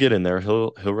 Robbie will get in there.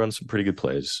 He'll run some pretty good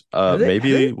plays. Have they have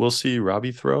Maybe they we'll see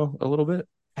Robbie throw a little bit.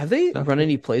 have they That's run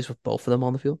any plays with both of them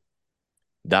on the field?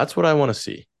 what I want to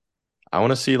see. I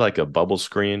want to see like a bubble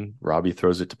screen. Robbie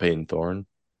throws it to Peyton Thorne,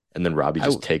 and then Robbie I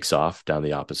just takes off down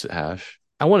the opposite hash.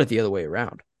 I want it the other way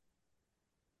around.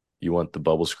 You want the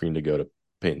bubble screen to go to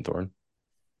Peyton Thorne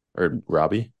or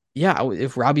Robbie? Yeah,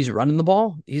 if Robbie's running the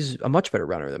ball, he's a much better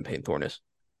runner than Payne Thorne is.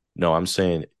 No, I'm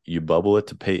saying you bubble it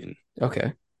to Peyton,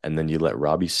 Okay. and then you let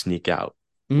Robbie sneak out,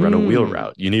 run a wheel Mm.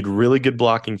 route. You need really good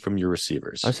blocking from your I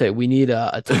receivers. say we need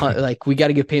a ton. Like we got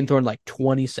to give Payne Thorne like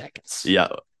 20 seconds. Yeah,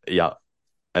 yeah.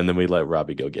 And then we let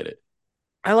Robbie go get it.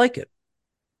 I like it.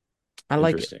 I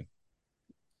like it. Interesting.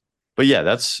 But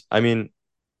yeah, I mean,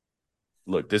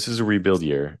 look, this is a rebuild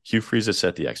year. Hugh Freeze has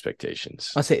set the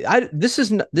expectations. I say this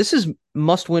is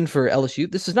must win for LSU.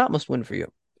 This is not must win for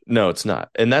you. No, it's not.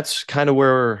 And that's kind of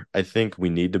where I think we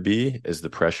need to be is the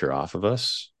pressure off of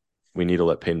us. We need to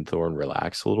let Peyton Thorne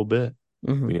relax a little bit.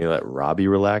 Mm-hmm. We need to let Robbie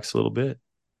relax a little bit,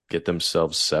 get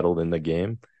themselves settled in the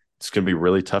game. It's going to be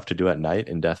really tough to do at night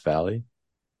in Death Valley.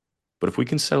 But if we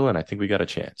can settle in, I think we got a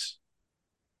chance.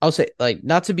 I'll say like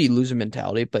not to be loser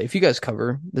mentality, but if you guys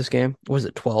cover this game, was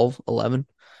it 12, 11?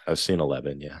 I've seen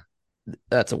 11, yeah.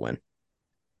 That's a win.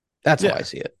 That's how I Yeah.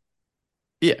 see it.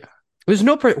 Yeah. There's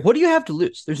no what do you have to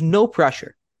lose? There's no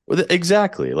pressure. Well,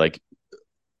 exactly. Like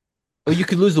Oh, you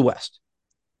could lose the West.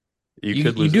 you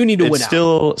could You lose do it. need to It's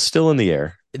win still in the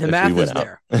air The if we math win is out.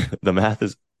 there. The math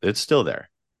is it's still there.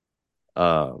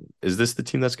 Is this the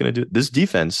team that's going to do this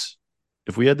defense?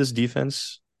 If we had this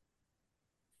defense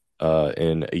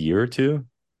in a year or two,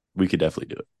 we could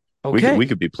definitely do it. Okay. We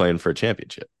could be playing for a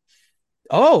championship.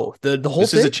 Oh, the whole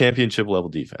This is thing? a championship level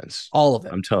defense. All of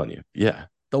it. I'm telling you. Yeah,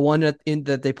 The one that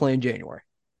they play in January.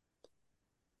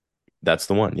 that's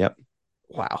the one. Yep.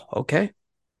 Wow. Okay.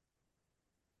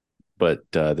 But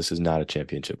this is not a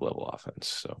championship level offense.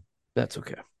 So That's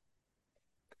okay.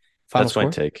 Final that's score? my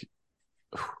take.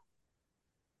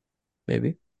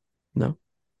 Maybe. No.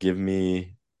 Give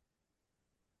me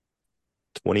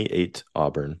 28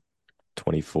 Auburn,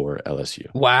 24 LSU.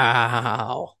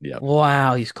 Wow. Yep.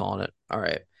 Wow, he's calling it. All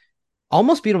right.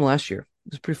 Almost beat him last year.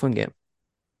 It was a pretty fun game.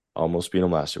 Almost beat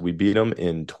them last year. We beat them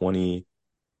in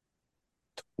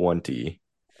 2020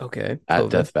 Okay. at COVID.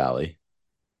 Death Valley.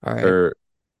 All right. Or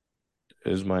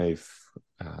it was my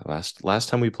last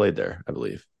time we played there, I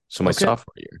believe. So my Okay.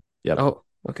 sophomore year. Yep. Oh,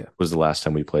 okay. Was the last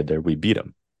time we played there. We beat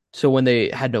them. So when they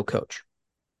had no coach.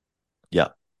 Yeah.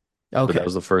 But Okay. that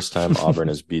was the first time Auburn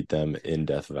has beat them in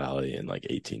Death Valley in like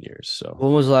 18 years. So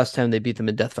When was the last time they beat them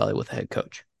in Death Valley with a head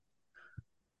coach?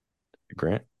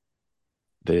 Grant,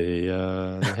 they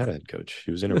had a head coach.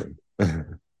 He was interim. All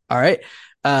right.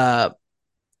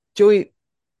 Joey,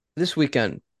 this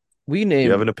weekend we Do you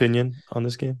have named an opinion on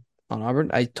this game? on Auburn.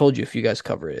 I told you if you guys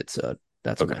cover it,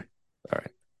 that's Okay. okay. All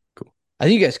right. Cool. I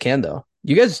think you guys can though.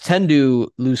 You guys tend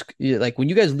to lose. Like when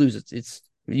you guys lose, it's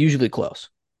usually close.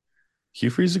 Hugh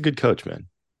Freeze is a good coach, man.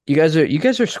 You guys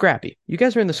are scrappy. You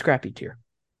guys are in the scrappy tier.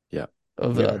 Yeah,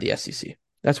 of we are. the SEC.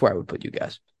 That's where I would put you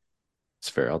guys. It's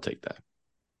fair. I'll take that.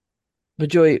 But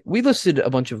Joey, we listed a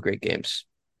bunch of great games,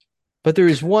 but there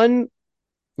is one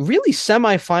really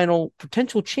semifinal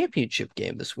potential championship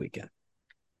game this weekend.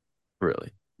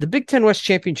 Really? The Big Ten West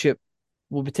Championship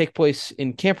will take place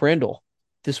in Camp Randall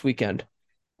this weekend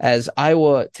as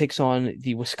Iowa takes on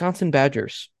the Wisconsin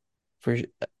Badgers. For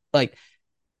like,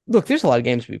 look, there's a lot of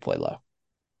games to be played live,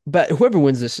 but whoever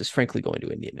wins this is frankly going to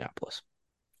Indianapolis.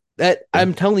 That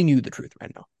I'm telling you the truth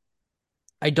right now.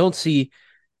 I don't see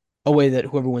a way that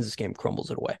whoever wins this game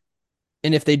crumbles it away,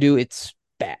 and if they do, it's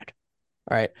bad.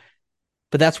 All right,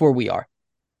 but that's where we are.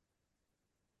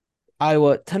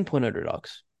 Iowa 10-point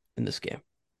underdogs in this game.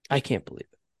 I can't believe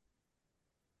it.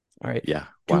 All right. Yeah.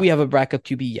 Do we have a backup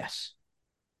QB? Yes.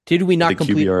 Did we not the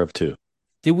complete? QBR of 2?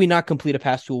 Did we not complete a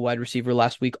pass to a wide receiver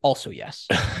last week? Also, yes.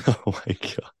 Oh my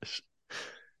gosh.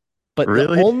 But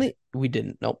Really? we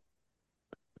didn't. Nope.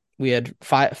 We had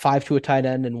five to a tight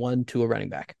end and 1 to a running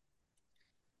back.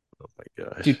 Oh my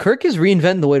gosh. Dude, Kirk is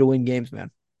reinventing the way to win games,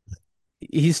 man.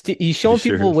 He's showing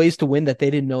people Sure. ways to win that they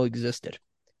didn't know existed.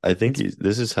 I think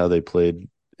this is how they played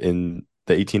in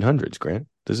The 1800s, Grant.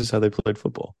 This is how they played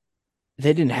football.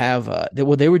 They didn't have they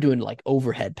were doing like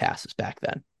overhead passes back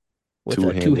then with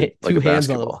Two-handed, like two a hands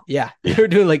on the ball. basketball. Yeah, they Yeah. were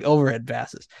doing like overhead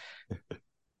passes.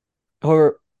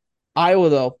 However, Iowa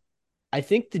though, I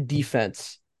think the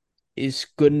defense is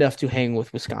good enough to hang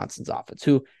with Wisconsin's offense,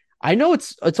 who I know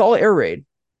it's all air raid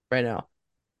right now,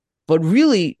 but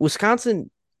really Wisconsin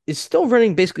is still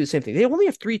running basically the same thing. They only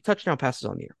have 3 touchdown passes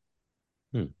on the year,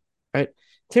 Hmm. right?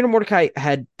 Tanner Mordecai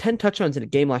had 10 touchdowns in a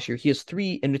game last year. He has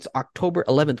 3, and it's October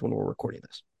 11th when we're recording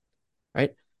this,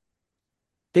 right?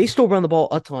 They still run the ball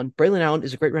a ton. Braylon Allen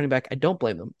is a great running back. I don't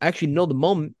blame them. I actually know the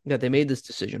moment that they made this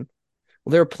decision.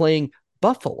 Well, they were playing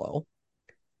Buffalo.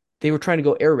 They were trying to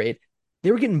go air raid.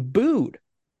 They were getting booed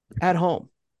at home.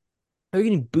 They were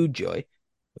getting booed, Joey.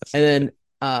 That's And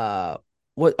then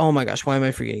what? Oh my gosh, why am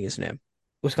I forgetting his name?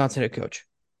 Wisconsin head coach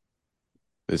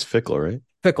it's Fickle, right?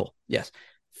 Fickle. Yes,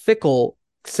 Fickle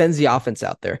sends the offense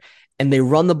out there, and they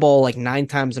run the ball like 9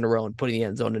 times in a row and put it in the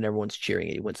end zone, and everyone's cheering,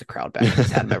 and he wins the crowd back.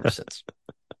 He's had him ever since.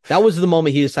 That was the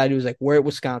moment he decided he was like, "We're at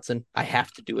Wisconsin. I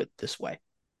have to do it this way."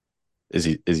 Is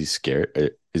he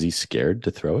scared? Is he scared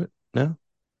to throw it now?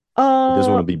 He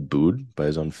doesn't want Uh to be booed by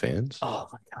his own fans. oh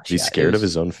my gosh, He's yeah. It scared of was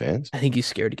his own fans. I think he's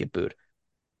scared to get booed.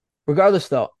 Regardless,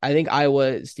 though, I think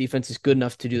Iowa's defense is good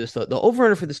enough to do this. Though the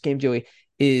over-under for this game, Joey,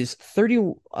 is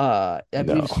 30. I believe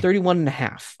No. it's 31 and a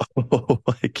half. Oh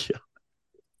my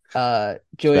God.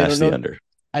 Joey, Smash the under.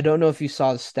 I don't know if you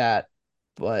saw the stat,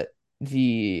 but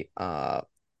the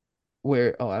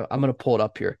where I'm gonna pull it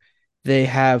up here. They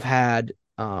have had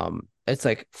it's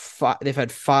like they've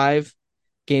had 5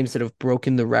 games that have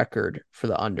broken the record for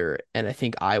the under, and I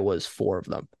think Iowa's 4 of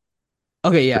them.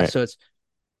 Okay, yeah, Grant, so it's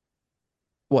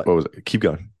what? what was it? Keep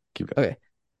going. Keep going. Okay.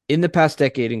 In the past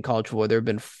decade in college football, there have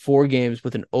been 4 games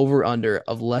with an over-under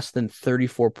of less than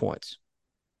 34 points.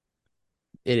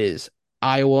 It is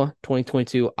Iowa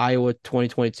 2022, Iowa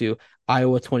 2022,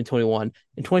 Iowa 2021,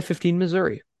 and 2015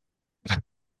 Missouri.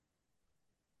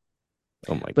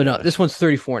 Oh my But no, gosh. this one's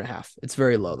 34 and a half. It's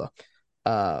very low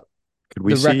though. Could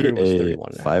we The see record was a 31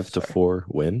 and a half. five to Sorry. four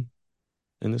win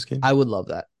in this game? I would love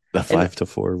that. A And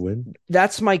 5-4 win?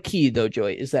 that's my key though,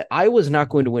 Joey, is that Iowa's not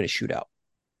going to win a shootout.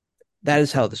 That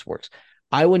is how this works.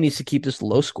 Iowa needs to keep this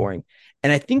low scoring,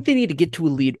 and I think they need to get to a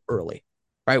lead early.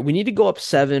 Right? We need to go up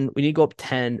 7, we need to go up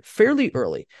 10 fairly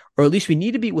early, or at least we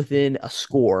need to be within a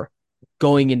score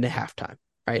going into halftime,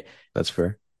 right? That's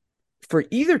fair. For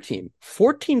either team,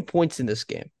 14 points in this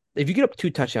game, if you get up 2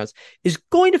 touchdowns, is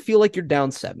going to feel like you're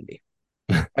down 70.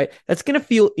 Right? That's going to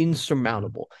feel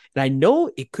insurmountable. And I know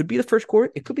it could be the first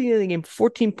quarter, it could be the end of the game.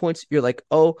 14 points, you're like,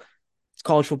 oh, it's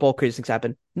college football, crazy things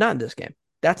happen. Not in this game.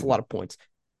 That's a lot of points.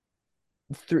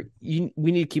 We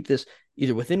need to keep this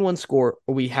either within 1 score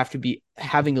or we have to be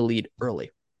having a lead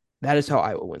early. That is how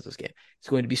Iowa wins this game. It's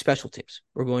going to be special teams.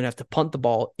 We're going to have to punt the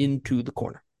ball into the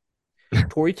corner.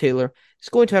 Torrey Taylor is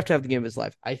going to have the game of his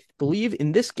life. I believe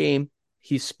in this game,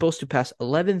 he's supposed to pass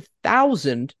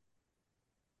 11,000,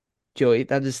 Joey,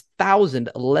 that is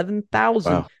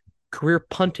 11,000 Wow. career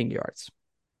punting yards.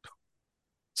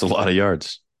 It's a lot of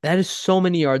yards. That is so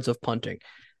many yards of punting.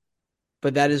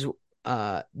 But that is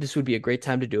this would be a great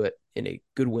time to do it in a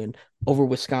good win over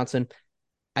Wisconsin.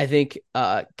 I think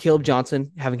Caleb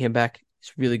Johnson, having him back,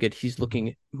 is really good. He's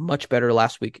looking much better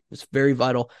last week. It was very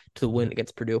vital to the win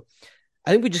against Purdue.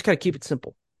 I think we just got to keep it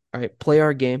simple. All right, play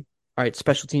our game. All right,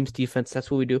 special teams, defense, that's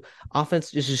what we do.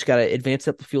 Offense just got to advance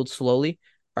up the field slowly.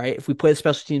 All right, if we play the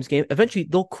special teams game, eventually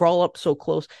they'll crawl up so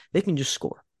close they can just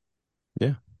score.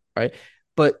 Yeah. Right,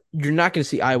 but you're not going to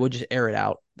see Iowa just air it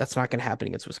out. That's not going to happen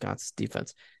against Wisconsin's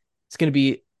defense. It's going to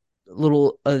be a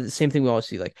little same thing we always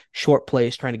see, like short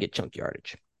plays trying to get chunk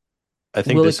yardage. I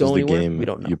think Will this it go is the anywhere? game We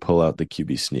don't know. you pull out the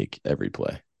QB sneak every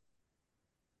play.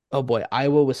 Oh boy,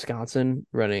 Iowa, Wisconsin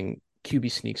running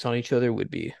QB sneaks on each other would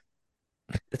be.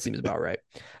 That seems about right.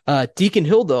 Deacon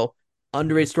Hill, though,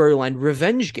 underrated storyline,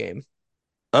 revenge game.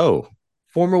 Oh,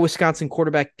 Former Wisconsin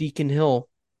quarterback Deacon Hill,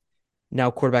 now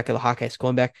quarterback of the Hawkeyes,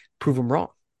 going back, prove him wrong.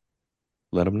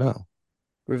 let him know.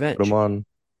 Revenge. Put him on.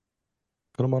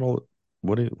 Put him on.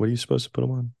 What are you supposed to put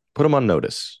him on? Put him on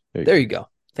notice. There you go.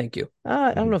 Thank you.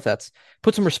 I don't know if that's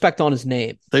put some respect on his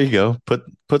name. There you go.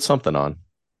 Put something on.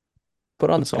 Put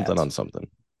on Put the something pads. on something.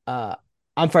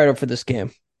 I'm fired up for this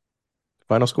game.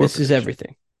 Final score. This is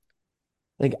everything.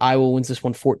 I think Iowa wins this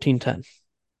one 14-10.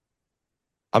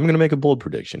 I'm gonna make a bold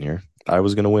prediction here. I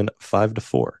was gonna win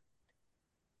 5-4.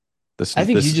 I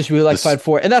think you just really like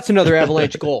 5-4, and that's another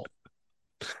Avalanche goal.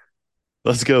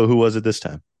 Let's go. Who was it this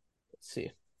time? Let's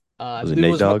see. I Was it believe it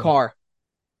Nate was Dogg? McCarr.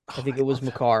 Oh, I think it was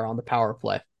McCarr on the power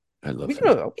play. I love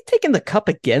Are we taking the cup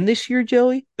again this year,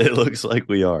 Joey? it. Looks like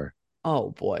we are.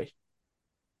 Oh boy.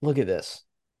 Look at this.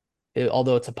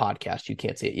 Although it's a podcast, you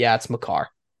can't see it. Yeah, it's Makar.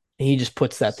 And he just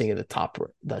puts that thing at the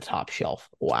top shelf.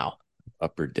 Wow.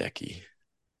 Upper decky.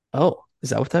 Oh, is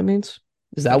that what that means?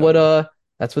 Is I that don't what know.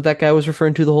 that's what that guy was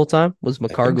referring to the whole time? Was I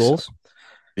Makar think so. goals?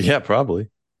 Yeah, probably.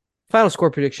 Final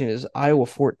score prediction is Iowa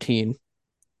 14,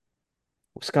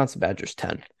 Wisconsin Badgers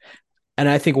 10. And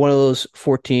I think one of those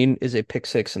 14 is a pick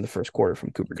six in the first quarter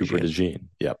from Cooper Cooper DeJean. DeJean.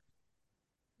 Yep.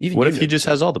 Even What you if he know. just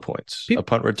has all the points? A People,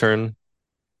 punt return,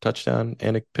 touchdown,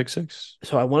 and a pick six?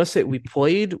 so I want to say we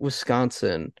played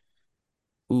Wisconsin.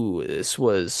 Ooh, this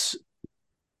was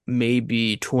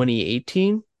maybe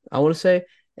 2018, I want to say.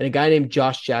 And a guy named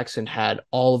Josh Jackson had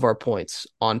all of our points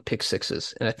on pick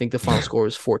sixes. And I think the final score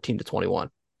was 14-21.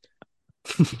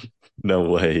 No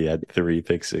way. He had 3 pick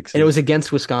And it sixes. was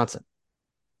against Wisconsin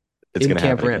It's in gonna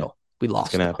Camp happen again. Randall. We It's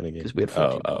lost gonna though happen because again. we had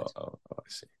Oh, 14 oh, points. oh, oh, I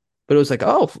see. But it was like,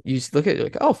 oh, you look at it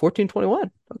like, oh, 14-21.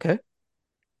 Okay.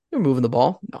 You're moving the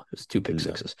ball. No, it was two pick No.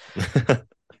 sixes.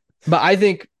 But I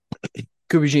think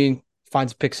Cooper Jean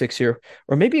finds a pick six here,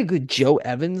 or maybe a good Joe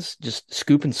Evans just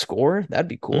scoop and score. That'd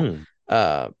be cool. Mm,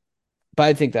 But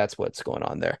I think that's what's going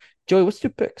on there. Joey, let's do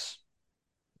picks.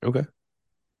 okay.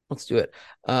 Let's do it.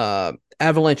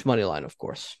 Avalanche money line, of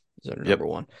course, is our Yep. number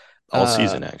one. All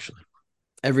season, actually.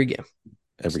 Every game.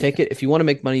 Just Every take game. it. If you want to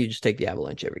make money, you just take the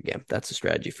Avalanche every game. That's the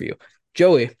strategy for you.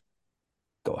 Joey,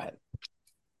 go ahead.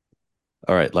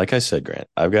 All right. Like I said, Grant,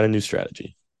 I've got a new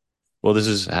strategy. Well, this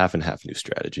is half and half new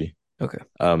strategy. Okay.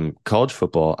 College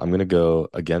football, I'm gonna go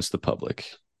against the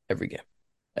public Every game.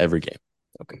 every game.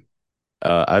 Okay.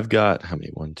 I've got how many?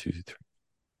 1, 2, 3,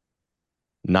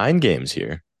 9 games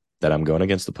here that I'm going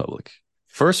against the public.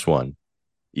 First one,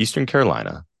 Eastern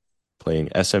Carolina playing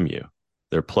SMU.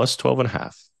 They're plus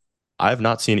 12.5. I have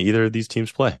not seen either of these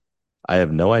teams play. I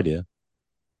have no idea.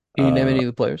 Can you name any of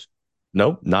the players?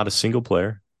 Nope, not a single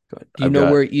player. Go ahead. Do you I've know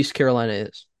got, where East Carolina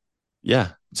is?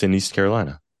 yeah, it's in East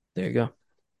Carolina. There you go.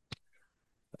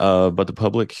 But the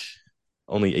public,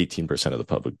 only 18% of the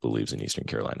public believes in Eastern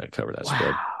Carolina to cover that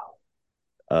spread.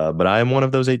 But I am one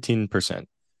of those 18%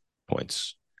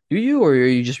 points. Do you, or are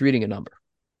you just reading a number?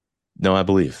 No, I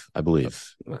believe.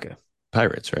 Okay.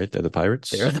 Pirates, right? They're the Pirates.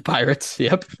 They're the Pirates.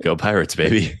 Yep. Go Pirates,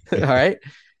 baby. All right.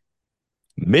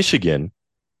 Michigan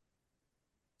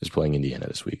is playing Indiana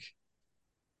this week.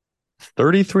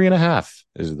 33.5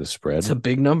 is the spread. It's a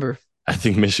big number. I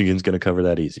think Michigan's going to cover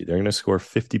that easy. They're going to score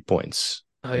 50 points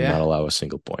Oh, and yeah. not allow a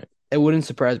single point. It wouldn't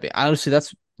surprise me. Honestly,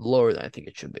 that's lower than I think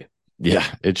it should be. Yeah,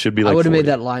 it should be I like would have 40. made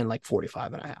that line like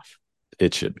 45.5.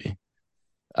 It should be.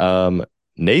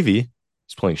 Navy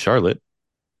is playing Charlotte.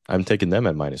 I'm taking them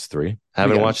at -3.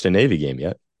 Haven't watched a Navy game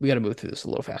yet. We got to move through this a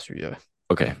little faster, Joey.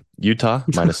 Okay. Utah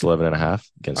 -11.5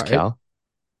 against All right. Cal.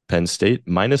 Penn State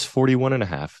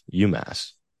 -41.5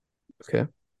 UMass. Okay.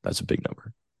 That's a big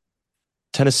number.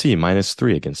 Tennessee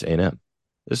 -3 against A&M.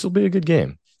 This will be a good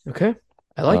game. Okay.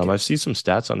 I like it. I've seen some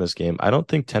stats on this game. I don't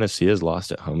think Tennessee has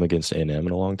lost at home against A&M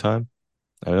in a long time.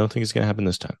 I don't think it's going to happen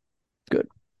this time. Good.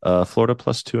 Florida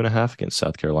 +2.5 against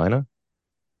South Carolina.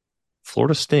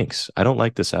 Florida stinks. I don't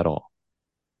like this at all.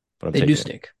 But I'm They do taking it.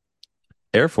 stink.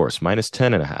 Air Force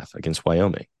 -10.5 against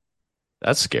Wyoming.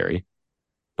 That's scary,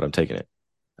 but I'm taking it.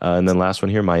 And then last one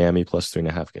here, Miami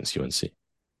 +3.5 against UNC.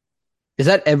 Is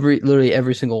that literally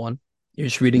every single one? You're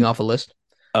just reading off a list?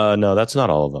 No, that's not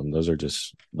all of them. Those are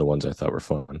just the ones I thought were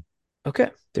fun.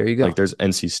 Okay. There you go. Like there's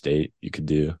NC State you could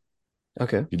do.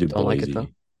 Okay. You do Don't like it, Boise. though.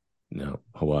 No,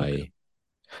 Hawaii. Okay.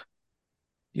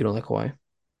 You don't like Hawaii?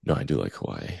 No, I do like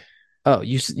Hawaii. Oh,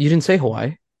 you didn't say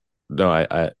Hawaii. No,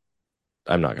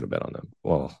 I'm not going to bet on them.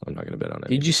 Well, I'm not going to bet on it.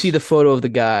 Did you see the photo of the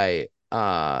guy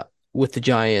with the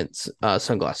Giants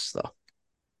sunglasses though?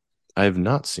 I have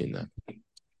not seen that.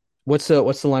 What's the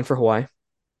line for Hawaii?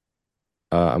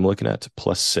 I'm looking at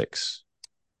 +6.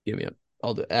 Give me a.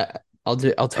 I'll take All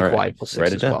right. Hawaii +6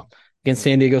 Write it as down. well. Against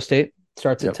San Diego State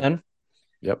starts Yep. at 10.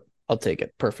 Yep. I'll take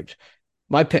it. Perfect.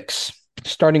 My picks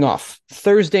starting off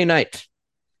Thursday night.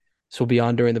 This will be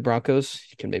on during the Broncos.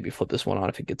 You can maybe flip this one on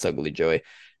if it gets ugly, Joey.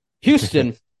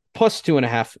 Houston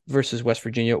 +2.5 versus West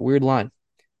Virginia. Weird line.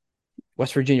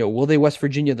 West Virginia. Will they West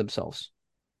Virginia themselves?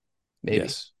 Maybe.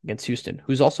 Yes. Against Houston,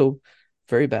 who's also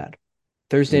very bad.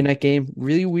 Thursday night game.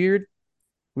 Really weird.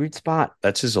 Weird spot.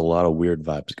 That's just a lot of weird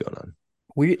vibes going on.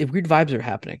 Weird vibes are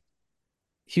happening.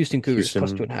 Houston Cougars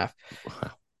Houston- +2.5.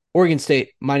 Wow. Oregon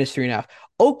State -3.5.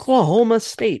 Oklahoma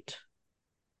State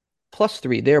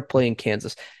 +3. They're playing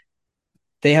Kansas.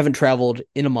 They haven't traveled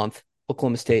in a month.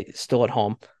 Oklahoma State is still at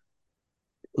home.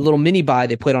 A little mini bye.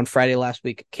 They played on Friday last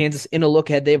week. Kansas in a look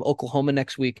ahead. They have Oklahoma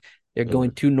next week. They're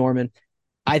going to Norman.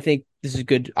 I think this is a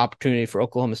good opportunity for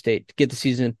Oklahoma State to get the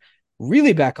season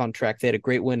really back on track. They had a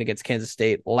great win against Kansas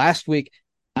State last week.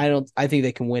 I think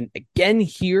they can win again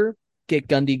here. Get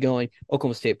Gundy going.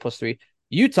 Oklahoma State +3,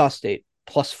 Utah State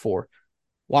 +4,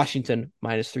 Washington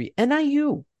 -3,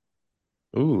 NIU.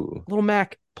 Ooh. Little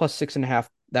Mac +6.5.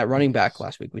 That running back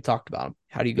last week, we talked about him.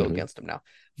 How do you go against him now?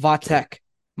 Vatek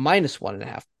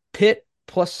 -1.5. Pitt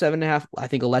 +7.5. I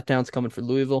think a letdown's coming for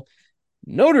Louisville.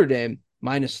 Notre Dame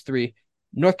 -3.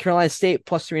 North Carolina State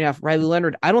 +3.5. Riley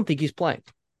Leonard, I don't think he's playing.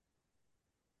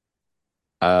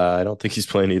 I don't think he's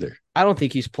playing either. I don't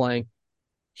think he's playing.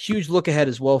 Huge look ahead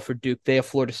as well for Duke. They have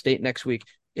Florida State next week.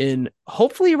 And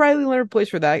hopefully Riley Leonard plays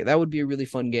for that. That would be a really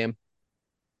fun game.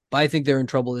 But I think they're in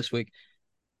trouble this week.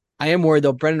 I am worried,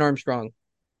 though. Brennan Armstrong,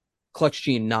 clutch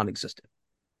gene, non-existent.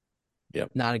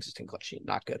 Yep. Non-existent clutch gene,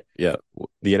 not good. Yeah.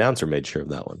 The announcer made sure of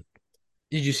that one.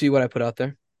 Did you see what I put out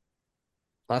there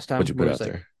last time? What'd you put out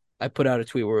there? I put out a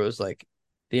tweet where it was like,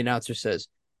 the announcer says,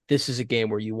 this is a game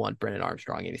where you want Brennan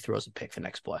Armstrong, and he throws a pick the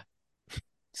next play.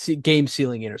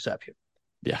 Game-sealing interception.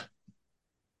 Yeah.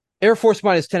 Air Force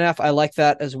 -10.5. I like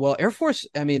that as well. Air Force,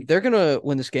 I mean, they're going to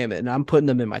win this game, and I'm putting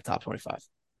them in my top 25.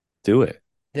 Do it.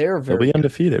 They'll be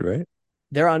undefeated, right?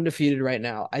 They're undefeated right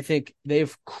now. I think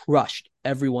they've crushed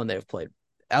everyone they've played.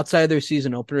 Outside of their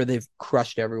season opener, they've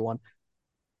crushed everyone.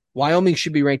 Wyoming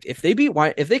should be ranked. If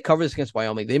they cover this against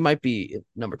Wyoming, they might be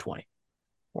number 20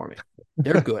 for me.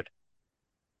 They're good.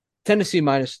 Tennessee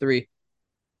 -3.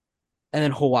 And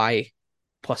then Hawaii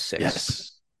 +6.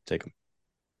 Yes. Take them.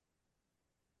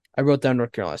 I wrote down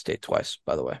North Carolina State twice,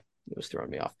 by the way. It was throwing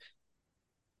me off.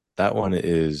 That one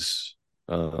is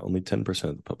only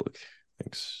 10% of the public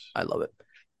thinks. I love it.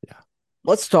 Yeah.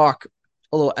 Let's talk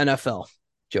a little NFL,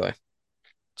 Joey.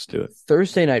 Let's do it.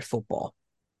 Thursday night football.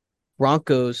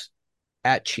 Broncos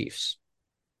at Chiefs.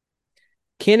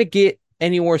 Can it get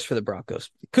any worse for the Broncos?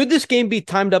 Could this game be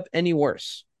timed up any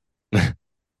worse?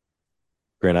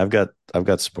 Grant, I've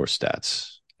got sports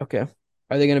stats. Okay.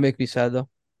 Are they going to make me sad, though?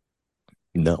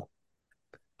 No.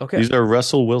 Okay. These are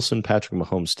Russell Wilson, Patrick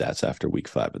Mahomes stats after week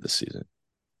 5 of the season.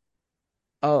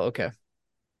 Oh, okay.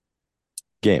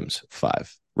 Games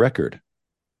 5. Record.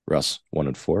 Russ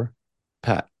 1-4.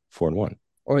 Pat 4-1.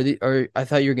 Or I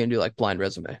thought you were going to do like blind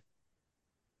resume.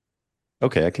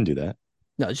 Okay, I can do that.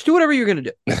 No, just do whatever you're going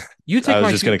to do. You take I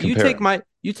was just going to compare.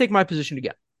 You take my position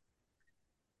again.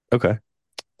 Okay.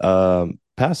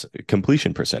 Pass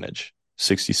completion percentage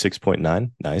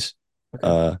 66.9. Nice.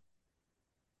 Okay.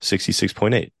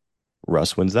 66.8.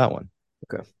 Russ wins that one.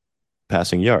 Okay.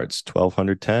 Passing yards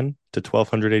 1,210 to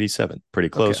 1,287. Pretty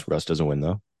close. Okay. Russ doesn't win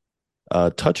though.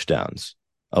 Touchdowns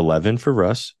 11 for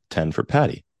Russ, 10 for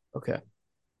Patty. Okay.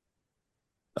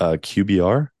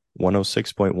 QBR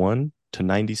 106.1 to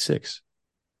 96.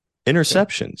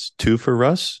 Interceptions 2 for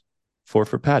Russ, 4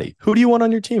 for Patty. Who do you want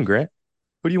on your team, Grant?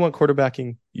 Who do you want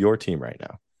quarterbacking your team right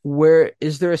now? Where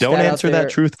is there a stat? Don't answer that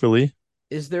truthfully.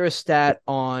 Is there a stat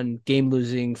on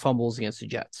game-losing fumbles against the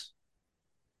Jets?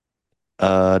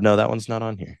 No, that one's not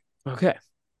on here. Okay.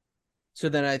 So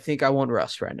then I think I want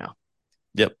Russ right now.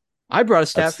 Yep. I brought a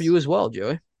stat for you as well,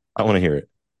 Joey. I want to hear it.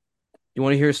 You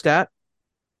want to hear a stat?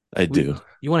 I do.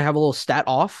 You want to have a little stat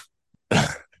off? We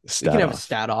can have a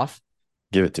stat off.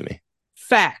 Give it to me.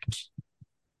 Fact.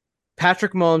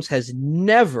 Patrick Mahomes has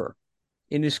never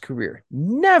in his career,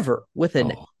 never with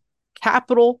a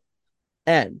capital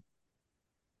N,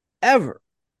 ever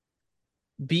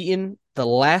beaten the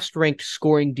last ranked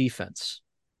scoring defense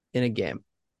in a game.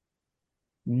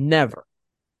 Never.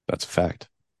 That's a fact.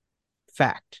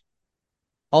 Fact.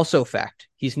 Also fact.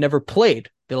 He's never played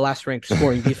the last ranked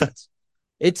scoring defense.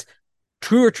 It's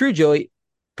true or true, Joey.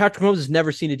 Patrick Mahomes has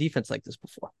never seen a defense like this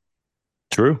before.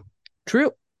 True.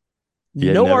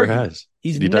 He no never argument. Has.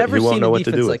 He's never seen a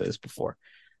defense like this before.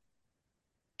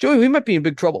 Joey, we might be in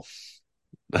big trouble.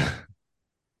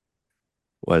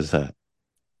 Why is that?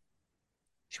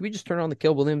 Should we just turn on the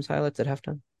Caleb Williams highlights at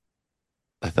halftime?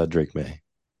 I thought Drake may.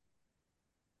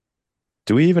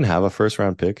 Do we even have a first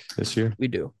round pick this year? We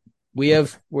do. We're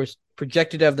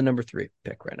projected to have the number 3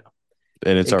 pick right now.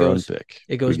 And it's our own pick.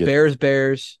 It goes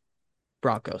Bears,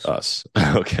 Broncos. Us.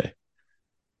 Okay.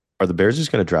 Are the Bears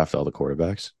just going to draft all the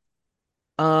quarterbacks?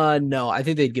 No, I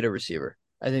think they'd get a receiver.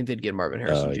 I think they'd get Marvin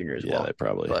Harrison Jr. as well. Yeah, they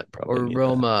probably or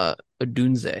Rome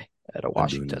Odunze at a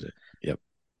Washington. Yep.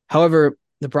 However,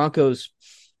 the Broncos,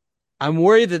 I'm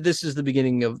worried that this is the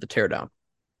beginning of the teardown.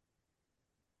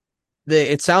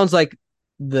 It sounds like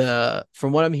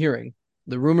from what I'm hearing,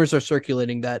 the rumors are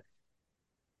circulating that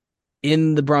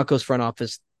in the Broncos front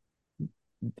office,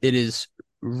 it is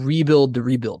rebuild to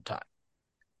rebuild time.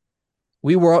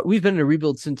 We've been in a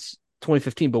rebuild since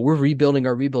 2015, but we're rebuilding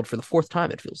our rebuild for the 4th time,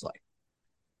 it feels like.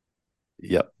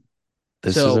 Yep.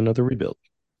 This is So another rebuild.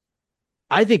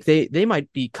 I think they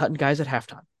might be cutting guys at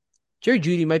halftime. Jerry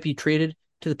Jeudy might be traded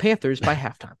to the Panthers by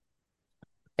halftime.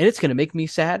 And it's going to make me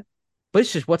sad, but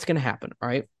it's just what's going to happen. All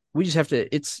right. We just have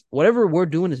to, it's whatever we're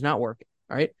doing is not working.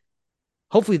 All right.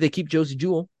 Hopefully they keep Josie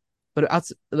Jewell. But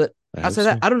outside I hope of that,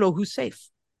 so. I don't know who's safe.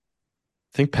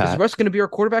 Think Is Pat. Russ going to be our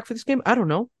quarterback for this game? I don't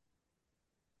know.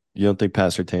 You don't think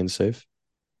Pat Surtain's safe?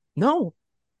 No.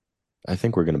 I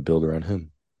think we're going to build around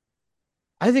him.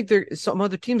 I think some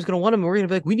other team's going to want him. And we're going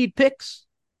to be like, we need picks.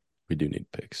 We do need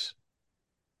picks,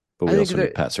 but I we think also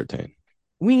need Pat Surtain.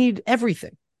 we need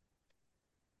everything.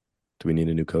 Do we need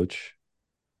a new coach?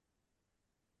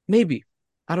 Maybe.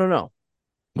 I don't know.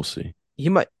 We'll see. He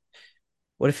might.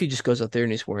 What if he just goes out there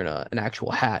and he's wearing an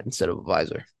actual hat instead of a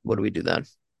visor? What do we do then?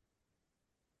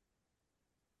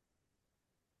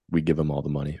 We give him all the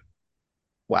money.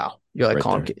 Wow. You're like Right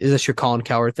Colin. there. Is this your Colin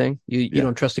Coward thing? You Yeah,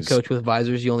 don't trust a just coach with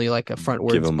visors. You only like a give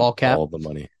frontwards him ball cap. all the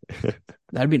money.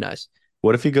 That'd be nice.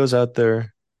 What if he goes out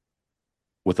there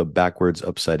with a backwards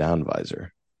upside down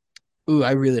visor? Ooh,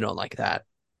 I really don't like that.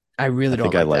 I really I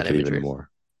don't think I like like that it imagery. even more.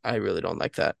 I really don't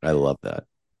like that. I love that.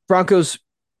 Broncos,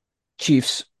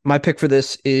 Chiefs. My pick for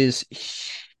this is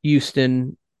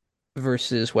Houston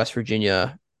versus West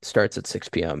Virginia. Starts at 6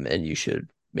 p.m. and you should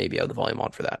maybe have the volume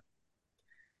on for that.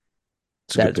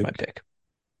 It's a That good is my pick.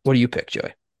 What do you pick,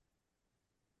 Joey?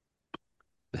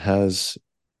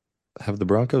 Have the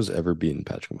Broncos ever beaten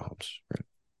Patrick Mahomes? Right.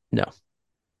 No.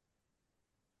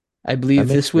 I That believe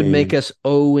this makes would make me us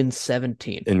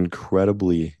 0-17.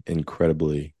 incredibly,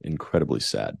 incredibly, incredibly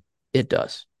sad. It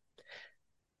does.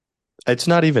 It's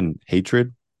not even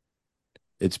hatred.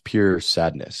 It's pure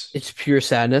sadness. It's pure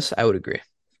sadness. I would agree.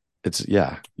 It's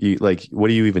yeah. You like what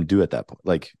do you even do at that point?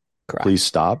 Like, Cry. please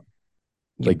stop.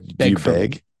 You Like, do beg you for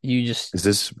beg? you just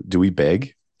Do we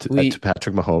beg we to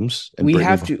Patrick Mahomes and we Brittany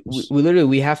have to Mahomes? we literally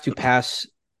we have to pass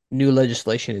new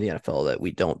legislation in the NFL that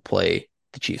we don't play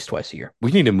the Chiefs twice a year.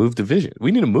 We need to move division.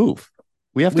 We need to move.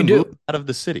 We have We to do. move out of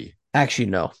the city. Actually,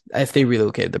 no. If they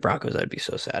relocated the Broncos, I'd be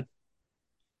so sad.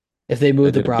 If they I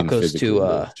moved the didn't mean Broncos physically to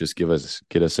move. Just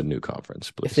get us a new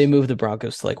conference, if they please. moved the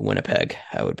Broncos to like Winnipeg,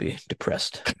 I would be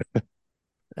depressed.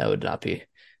 That would not be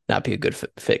a good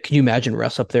fit. Can you imagine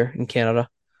Russ up there in Canada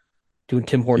doing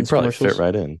Tim He'd Hortons probably fit commercials?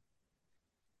 right in.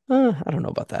 I don't know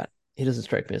about that. He doesn't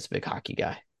strike me as a big hockey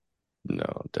guy.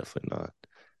 No, definitely not.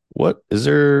 What is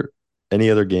there any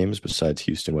other games besides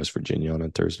Houston, West Virginia on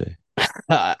Thursday?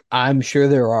 I'm sure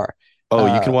there are.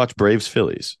 Oh, you can Uh, watch Braves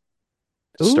Phillies.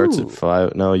 Starts at ooh,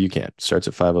 5. No, you can't. Starts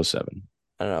at 5:07.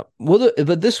 I don't know. Well,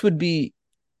 but this would be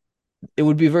it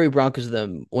would be very Broncos of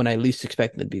them when I least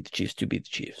expect them to beat the Chiefs to beat the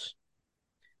Chiefs.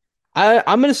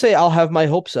 I'm gonna say I'll have my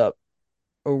hopes up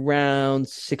around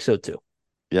 6:02.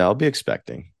 Yeah, I'll be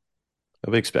expecting.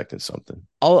 I'll be expecting something.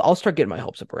 I'll start getting my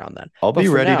hopes up around then. I'll But be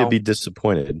for ready to now, be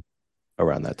disappointed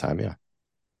around that time. Yeah.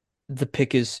 the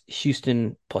pick is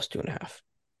Houston plus 2.5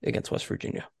 against West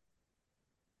Virginia.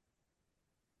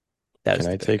 That is Can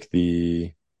the I pick. take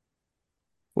the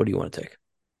What do you want to take?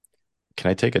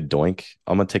 Can I take a doink?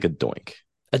 I'm gonna take a doink.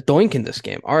 A doink in this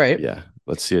game. All right. Yeah,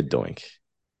 let's see a doink.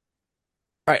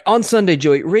 All right. On Sunday,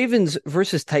 Joey, Ravens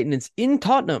versus Titans in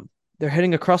Tottenham. They're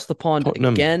heading across the pond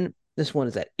Tottenham. again. This one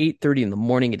is at 8:30 in the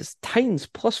morning. It is Titans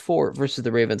plus 4 versus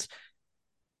the Ravens.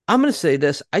 I'm going to say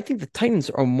this. I think the Titans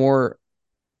are more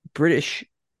British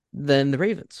than the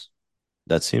Ravens.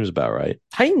 That seems about right.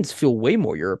 Titans feel way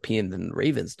more European than the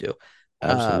Ravens do.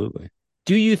 Absolutely.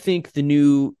 Do you think the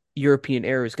new European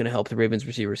air is going to help the Ravens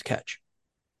receivers catch?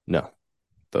 No,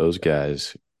 those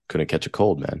guys couldn't catch a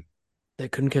cold, man. They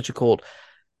couldn't catch a cold.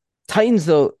 Titans,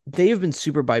 though, they have been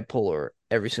super bipolar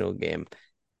every single game.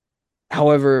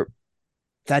 However,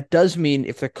 that does mean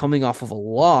if they're coming off of a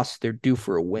loss, they're due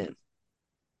for a win.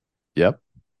 Yep.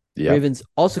 Yep. Ravens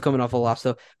also coming off a loss,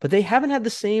 though, but they haven't had the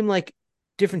same like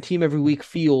different team every week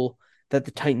feel that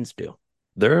the Titans do.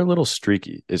 They're a little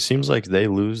streaky. It seems like they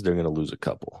lose, they're going to lose a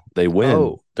couple. They win,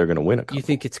 Oh, they're going to win a couple. you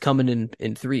think it's coming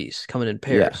in threes, coming in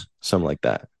Yeah, pairs? something like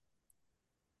that.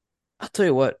 I'll tell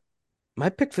you what, my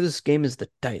pick for this game is the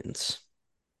Titans,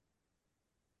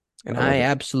 and I love I it.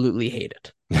 absolutely hate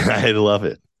it. I love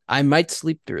it. I might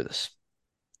sleep through this.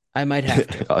 I might have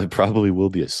to. I probably will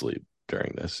be asleep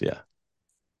during this. Yeah.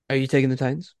 Are you taking the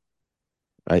Titans?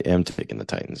 I am taking the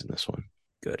Titans in this one.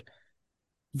 Good.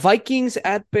 Vikings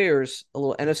at Bears, a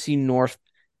little NFC North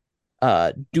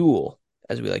duel,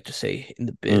 as we like to say in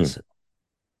the biz.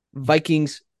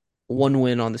 Vikings, 1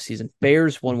 win on the season.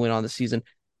 Bears, 1 win on the season.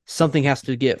 Something has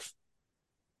to give.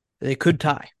 They could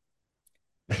tie.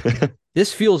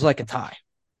 This feels like a tie.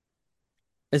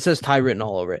 It says tie written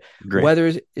all over it. Great.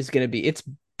 Weather is going to be, it's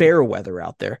bear weather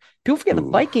out there. People forget the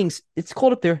Ooh, Vikings. It's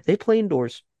cold up there. They play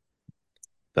indoors.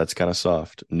 that's kind of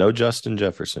soft. No Justin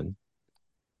Jefferson.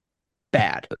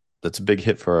 Bad. That's a big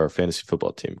hit for our fantasy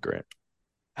football team, Grant.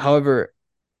 However,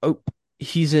 oh,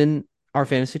 he's in our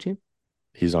fantasy team.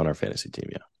 He's on our fantasy team,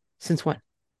 yeah. Since when?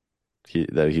 He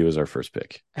was our first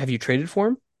pick. Have you traded for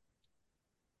him?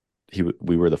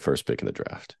 We were the first pick in the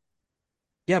draft.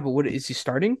 Yeah, but what is he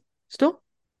starting still?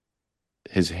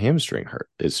 His hamstring hurt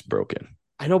is broken.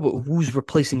 I know, but who's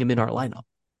replacing him in our lineup?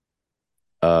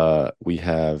 We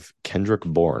have Kendrick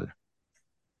Bourne,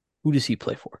 Who does he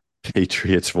play for?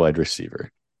 Patriots wide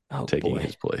receiver, Oh taking boy.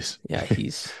 his place. Yeah,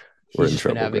 he's We're he's in just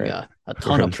been trouble, having Grant. a We're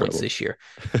ton in of points trouble. this year.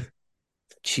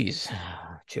 Jeez,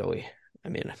 Joey. I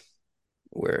mean,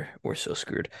 we're so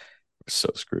screwed. We're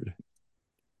so screwed.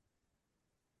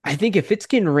 I think if it's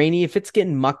getting rainy, if it's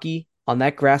getting mucky on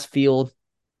that grass field,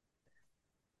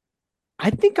 I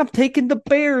think I'm taking the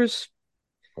Bears.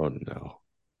 Oh no.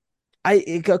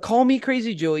 Call me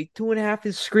crazy, Joey. 2.5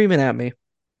 is screaming at me.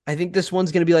 I think this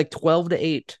one's gonna be like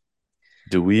 12-8.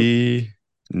 Do we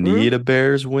Hmm? need a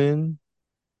Bears win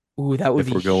Ooh, that would if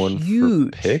be we're going for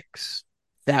huge. picks?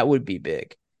 That would be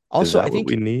big. Is Also, that what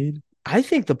we need? I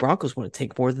think the Broncos want to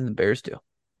take more than the Bears do.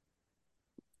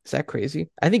 Is that crazy?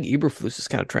 I think Eberflus is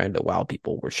kind of trying to wow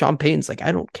people. Where Sean Payton's like,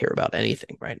 I don't care about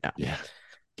anything right now. Yeah.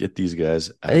 Get these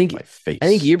guys I out of think my I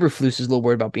think face. Eberflus is a little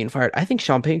worried about being fired. I think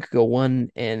Sean Payton could go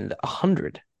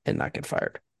 1-100 and not get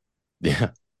fired.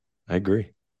 Yeah, I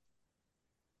agree.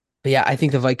 But yeah, I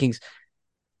think the Vikings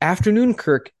afternoon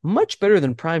Kirk much better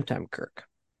than primetime Kirk.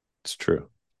 It's true.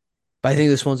 But I think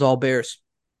this one's all Bears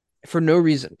for no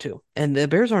reason too. And the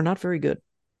Bears are not very good.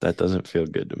 That doesn't feel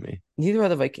good to me. Neither are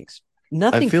the Vikings. I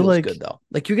Nothing feel feels like good though.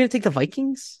 Like you're gonna take the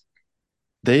Vikings?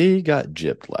 they got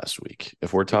gypped last week.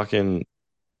 If we're talking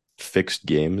fixed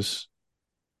games,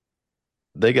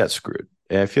 they got screwed.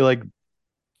 And I feel like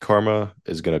karma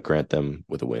is going to grant them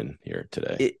with a win here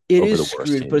today It over is the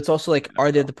worst screwed, but team it's also like, in the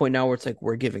are they at NFL. the point now where it's like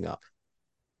we're giving up?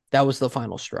 That was the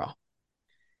final straw.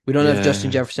 We don't have Justin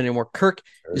Yeah, Jefferson anymore. Kirk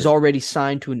is sure. already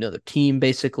signed to another team,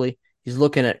 basically. He's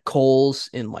looking at Coles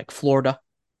in like Florida.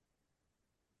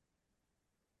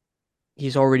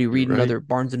 He's already You're reading right. other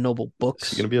Barnes and Noble Is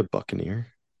he going books. to be a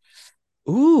Buccaneer?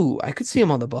 Ooh, I could see him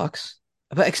on the Bucks.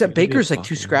 But Is he except going to be a Baker's like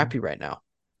too Buccaneer? scrappy right now.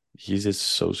 He's just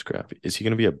so scrappy. Is he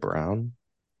going to be a Brown?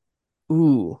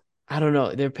 Ooh, I don't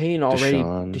know. They're paying already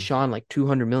Deshaun? Deshaun like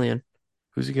 200 million.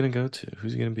 Who's he going to go to?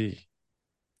 Who's he going to be?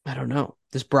 I don't know.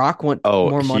 Does Brock want Oh,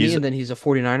 more money he's and then he's a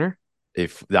 49er?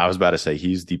 if I was about to say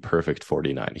he's the perfect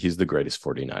 49. He's the greatest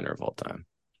 49er of all time.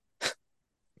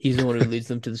 He's the one who leads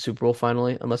them to the Super Bowl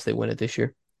finally, unless they win it this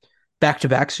year.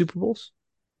 Back-to-back Super Bowls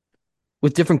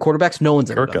with different quarterbacks. No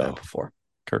one's ever done that Kirko. before.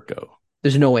 Kirko.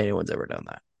 There's no way anyone's ever done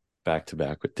that. Back to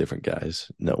back with different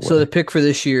guys. No So the way. pick for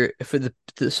this year,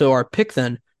 so our pick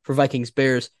then for Vikings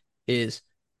Bears is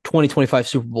 2025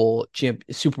 Super Bowl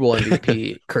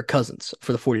MVP Kirk Cousins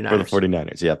for the For the 49ers.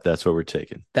 49ers. Yep, that's what we're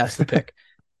taking. That's the pick.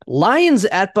 Lions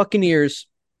at Buccaneers.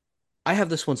 I have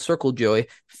this one circled, Joey.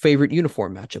 Favorite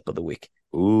uniform matchup of the week.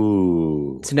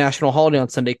 Ooh. It's a national holiday on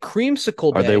Sunday.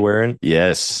 Creamsicle Are they Day. wearing?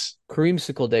 Yes.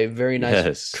 Creamsicle Day. Very nice.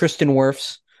 Yes. Tristan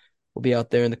Wirfs will be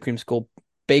out there in the creamsicle.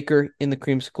 Baker in the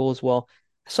creamsicle as well.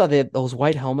 I saw they had those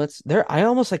white helmets. I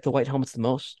almost like the white helmets the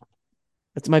most.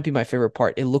 That might be my favorite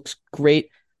part. It looks great.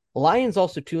 Lions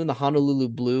also too in the Honolulu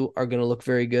blue are going to look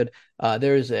very good.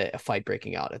 There is a fight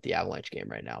breaking out at the Avalanche game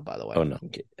right now. By the way, Oh no.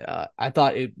 I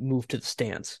thought it moved to the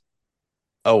stands.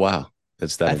 Oh wow.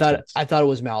 It's that intense. I thought it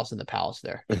was Malice in the Palace.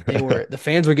 There, the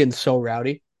fans were getting so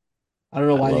rowdy. I don't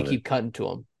know I why they love it. keep cutting to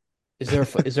them. Is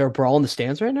there a brawl in the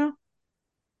stands right now?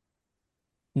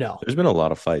 No, There's been a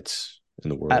lot of fights in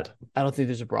the I, world, I don't think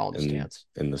there's a brawl in the in stands.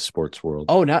 in the sports world.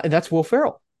 Oh, now that's Will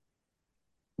Ferrell.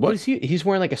 What What? is he? He's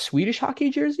wearing like a Swedish hockey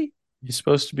jersey. He's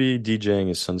supposed to be DJing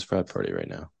his son's frat party right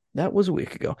now. That was a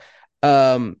week ago.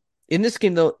 In this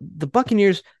game though, the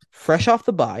Buccaneers, fresh off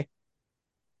the bye,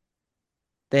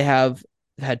 they have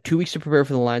had 2 weeks to prepare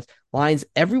for the Lions. Lions,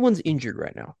 everyone's injured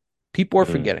right now. People are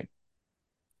Mm, forgetting.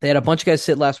 They had a bunch of guys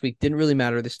sit last week. Didn't really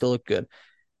matter. They still look good.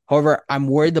 However, I'm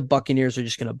worried the Buccaneers are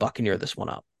just going to Buccaneer this one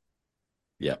up.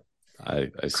 yep.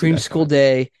 I see that Creamsicle coming.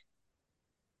 Day.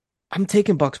 I'm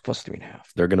taking Bucks plus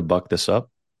 3.5. They're gonna buck this up.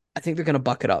 I think they're going to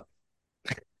buck it up.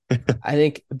 I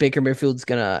think Baker Mayfield's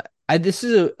going to. This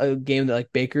is a game that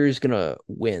like Baker is going to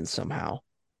win somehow,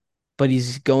 but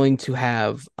he's going to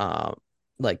have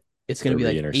like it's going to be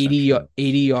like 80 interception.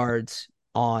 80 yards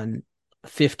on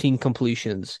 15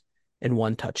 completions and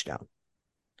one touchdown.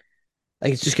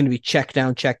 Like it's just going to be check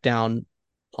down,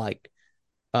 like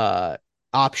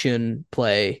option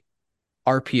play,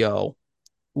 RPO,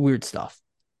 weird stuff.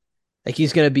 Like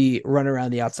he's going to be running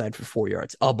around the outside for 4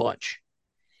 yards, a bunch.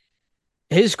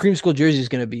 His cream school jersey is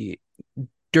going to be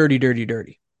dirty, dirty,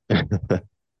 dirty. All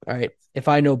right. If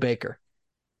I know Baker,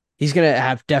 he's going to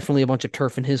have definitely a bunch of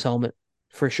turf in his helmet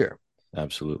for sure.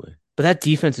 Absolutely. But that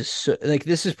defense is so, like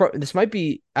this might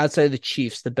be outside of the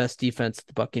Chiefs the best defense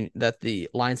that the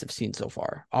Lions have seen so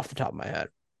far off the top of my head.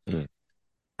 Mm.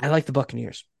 I like the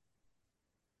Buccaneers.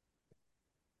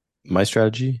 My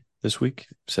strategy this week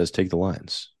says take the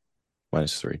Lions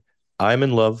 -3. I'm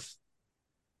in love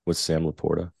with Sam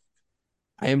Laporta.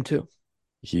 I am too.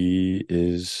 He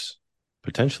is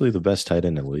potentially the best tight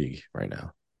end in the league right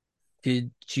now.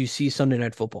 Did you see Sunday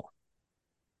Night Football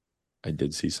I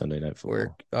did see Sunday Night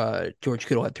where Football. George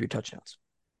Kittle had 3 touchdowns?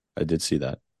 I did see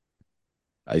that.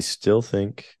 I still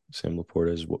think Sam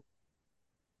Laporta is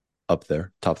up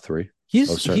there, top three,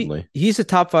 most certainly. He's a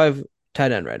top 5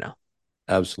 tight end right now.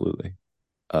 Absolutely.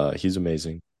 He's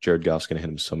amazing. Jared Goff's going to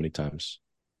hit him so many times.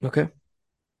 Okay.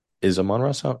 Is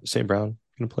Amon-Ra St. Brown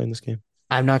going to play in this game?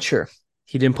 I'm not sure.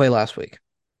 He didn't play last week.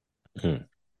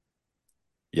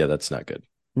 Yeah, that's not good.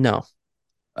 No.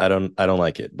 I don't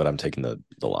like it, but I'm taking the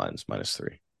Lions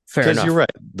 -3. Fair enough. Because you're right.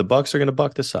 The Bucs are going to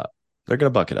buck this up. They're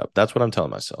going to buck it up. That's what I'm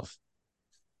telling myself.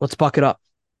 Let's buck it up.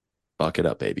 Buck it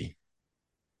up, baby.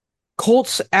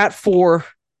 Colts at 4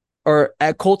 or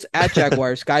at Colts at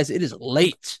Jaguars. Guys, it is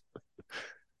late.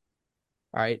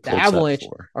 All right. The Colts Avalanche at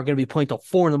 4. are going to be playing till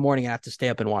 4 in the morning. I have to stay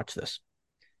up and watch this.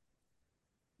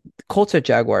 Colts at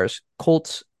Jaguars.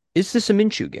 Colts, is this a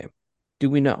Minshew game? Do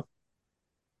we know?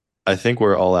 I think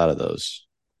we're all out of those.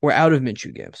 We're out of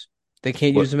Minshew games. They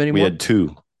can't use them anymore. We had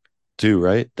two,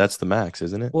 right? That's the max,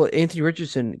 isn't it? Well, Anthony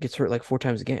Richardson gets hurt like 4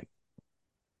 times a game.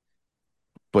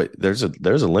 But there's a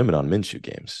limit on Minshew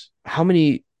games. How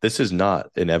many? This is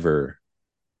not an ever.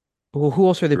 Well, who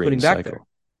else are they putting back cycle. there?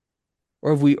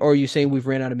 Or are you saying we've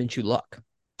ran out of Minshew luck?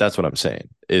 That's what I'm saying.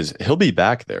 Is he'll be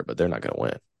back there, but they're not going to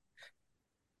win.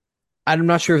 I'm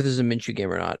not sure if this is a Minshew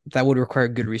game or not. That would require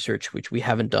good research, which we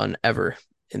haven't done ever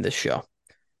in this show.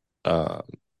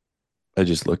 I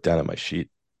just looked down at my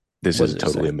sheet. This is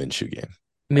totally a Minshew game.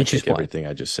 Minshew's playing. Everything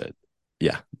I just said.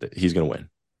 Yeah, he's going to win.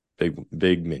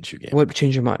 Big Minshew game. What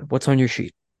changed your mind? What's on your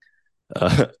sheet?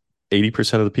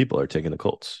 80% of the people are taking the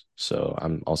Colts, so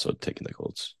I'm also taking the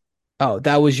Colts. Oh,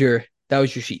 that was your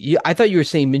sheet. I thought you were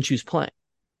saying Minshew's playing.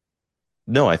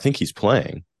 No, I think he's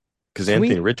playing because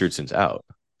Anthony Richardson's out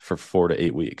for 4 to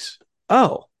 8 weeks.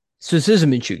 Oh, so this is a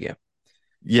Minshew game.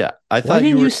 Yeah, I thought. Why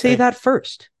didn't you say that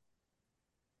first?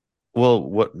 Well,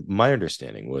 what my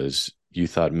understanding was, you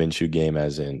thought Minshew game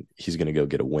as in he's going to go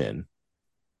get a win.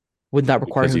 Would that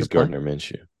require him to play? Gardner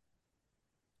Minshew.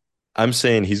 I'm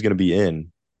saying he's going to be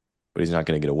in, but he's not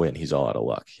going to get a win. He's all out of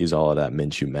luck. He's all of that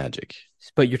Minshew magic.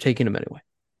 But you're taking him anyway.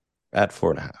 At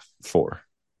 4.5. 4.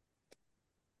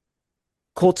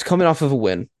 Colts coming off of a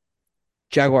win.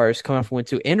 Jaguars coming off a win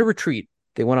too. And a retreat.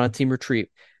 They went on a team retreat.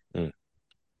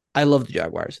 I love the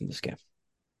Jaguars in this game.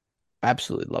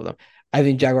 Absolutely love them. I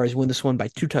think Jaguars win this one by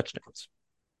 2 touchdowns.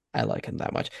 I like him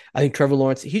that much. I think Trevor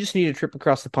Lawrence, he just needed a trip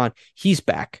across the pond. He's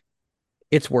back.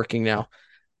 It's working now.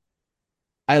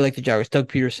 I like the Jaguars. Doug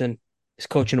Peterson is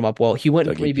coaching them up well. He went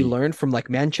and maybe learned from like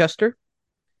Manchester.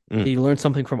 Did he learn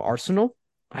something from Arsenal?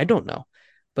 I don't know.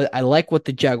 But I like what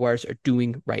the Jaguars are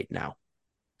doing right now.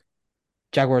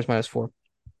 Jaguars -4.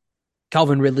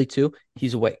 Calvin Ridley too.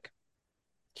 He's awake.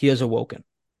 He has awoken.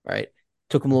 Right?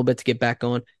 Took him a little bit to get back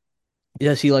going.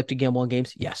 Does he like to gamble on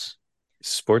games? Yes.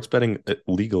 Sports betting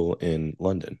legal in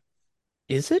London?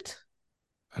 Is it?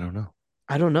 I don't know.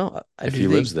 If he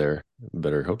lives there,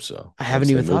 better hope so. I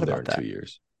haven't even thought about that. In 2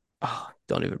 years. Oh,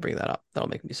 don't even bring that up. That'll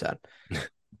make me sad.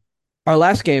 Our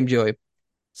last game, Joey,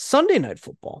 Sunday Night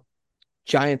Football.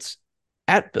 Giants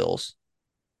at Bills.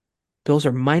 Bills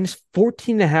are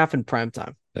 -14.5 in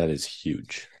primetime. That is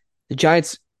huge. The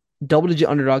Giants, double-digit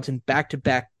underdogs in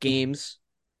back-to-back games.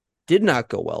 Did not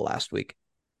go well last week.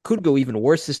 Could go even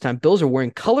worse this time. Bills are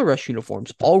wearing color rush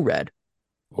uniforms, all red.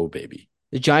 Oh, baby.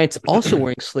 The Giants also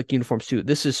wearing slick uniforms, too.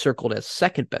 This is circled as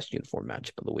second best uniform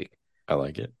matchup of the week. I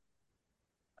like it.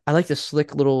 I like the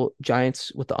slick little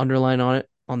Giants with the underline on it,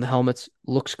 on the helmets.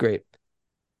 Looks great.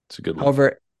 It's a good one.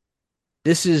 However,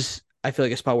 this is, I feel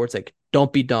like, a spot where it's like,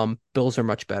 don't be dumb. Bills are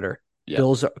much better. Yeah.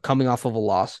 Bills are coming off of a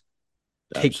loss.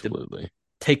 Absolutely.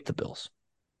 Take the Bills.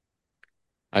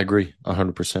 I agree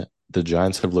 100%. The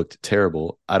Giants have looked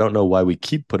terrible. I don't know why we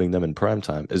keep putting them in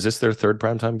primetime. Is this their third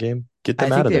primetime game? Get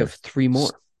them out of there. They have 3 more.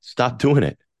 Stop doing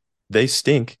it. They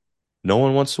stink. No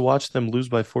one wants to watch them lose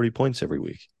by 40 points every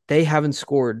week. They haven't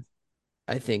scored,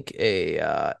 I think, in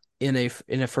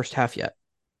a first half yet,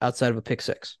 outside of a pick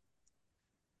 6.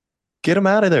 Get them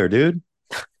out of there, dude.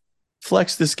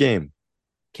 Flex this game.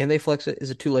 Can they flex it?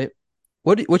 Is it too late?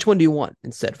 Which one do you want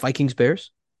instead? Vikings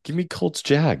Bears? Give me Colts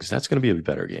Jags. That's going to be a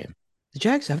better game. The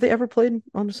Jags, have they ever played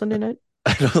on a Sunday night?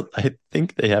 I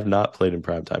think they have not played in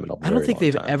prime time in a I don't very think long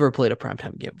they've time. ever played a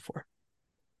primetime game before.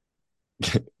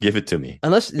 Give it to me.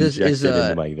 Unless this Inject it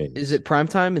into my is veins. it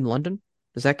primetime in London?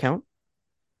 Does that count?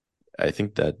 I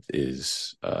think that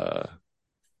is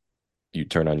you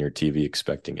turn on your TV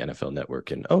expecting NFL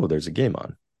Network and oh, there's a game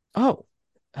on. Oh,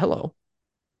 hello.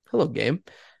 Hello, game.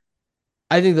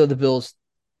 I think though the Bills,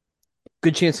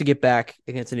 good chance to get back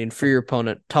against an inferior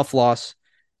opponent. Tough loss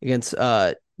against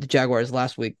the Jaguars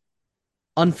last week.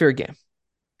 Unfair game.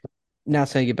 Now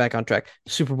it's time to get back on track.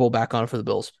 Super Bowl back on for the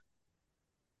Bills.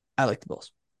 I like the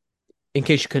Bills. In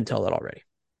case you couldn't tell that already.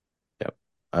 Yep.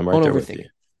 I'm right Don't there with overthink you.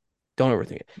 it. Don't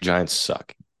overthink it. Giants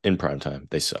suck. In prime time,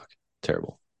 they suck.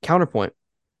 Terrible. Counterpoint.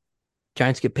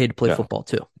 Giants get paid to play No, football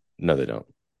too. no, they don't.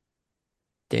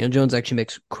 Daniel Jones actually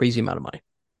makes a crazy amount of money.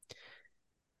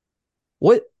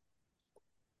 What?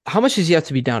 How much does he have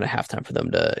to be down at halftime for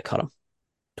them to cut him?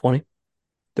 20?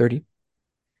 30?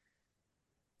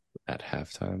 At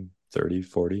halftime, 30,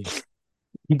 40,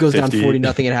 He goes down 50. 40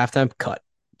 nothing at halftime. Cut.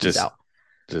 He's Just out.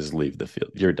 just leave the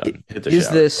field. You're done. Hit the Is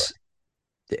shower. this?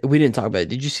 We didn't talk about it.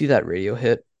 Did you see that radio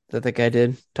hit that guy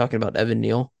did talking about Evan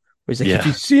Neal? Where he's like, if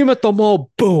you Yeah. see him at the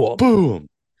mall, boo him. Boom.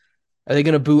 Are they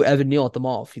going to boo Evan Neal at the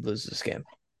mall if he loses this game?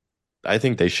 I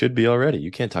think they should be already.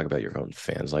 You can't talk about your own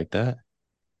fans like that.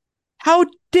 How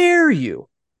dare you?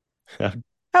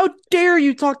 How dare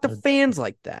you talk to fans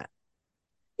like that?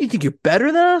 You think you're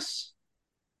better than us?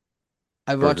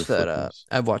 I've watched that.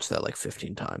 I've watched that like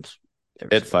 15 times.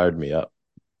 It fired me up,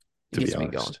 to be gets me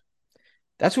honest. going.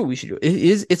 That's what we should do.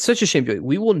 It's such a shame, Joey.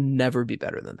 We will never be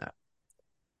better than that.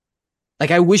 Like,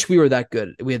 I wish we were that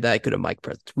good. We had that good a mic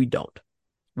presence. We don't.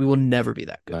 We will never be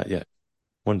that good. Not yet.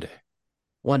 One day.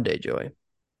 One day, Joey.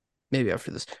 Maybe after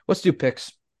this. Let's do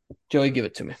picks. Joey, give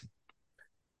it to me.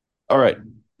 All right.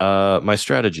 My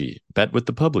strategy, bet with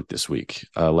the public this week.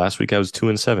 Last week I was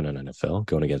 2-7 on NFL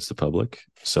going against the public.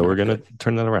 So we're going to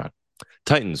turn that around.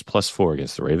 Titans +4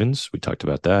 against the Ravens. We talked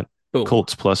about that. Boom.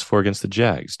 Colts +4 against the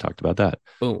Jags. Talked about that.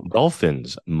 Boom.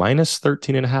 Dolphins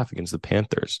 -13.5 against the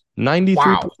Panthers.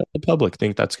 93% of the public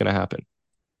think that's going to happen.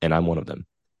 And I'm one of them.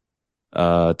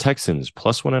 Texans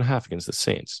 +1.5 against the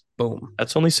Saints. Boom.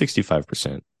 That's only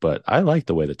 65%, but I like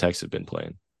the way the Texans have been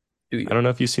playing. Do you? I don't know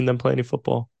if you've seen them play any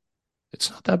football. It's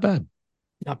not that bad.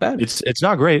 Not bad. It's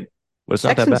not great, but it's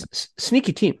Texans, not that bad.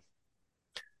 Sneaky team.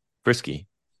 Frisky,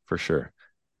 for sure.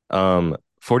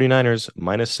 49ers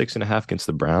 -6.5 against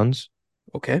the Browns.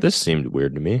 Okay. This seemed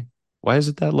weird to me. Why is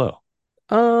it that low?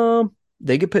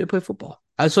 They get paid to play football.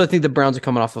 I think the Browns are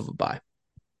coming off of a bye.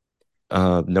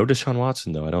 No Deshaun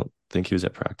Watson though. I don't think he was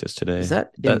at practice today. Does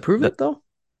that improve it though?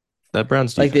 That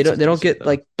Browns like defense they don't get though.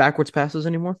 like backwards passes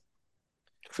anymore.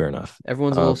 Fair enough.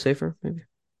 Everyone's a little safer, maybe.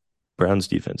 Browns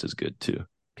defense is good too.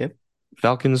 Okay.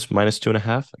 Falcons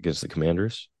 -2.5 against the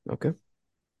Commanders. Okay.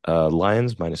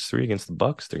 Lions -3 against the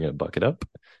Bucks. They're going to buck it up.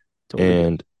 Totally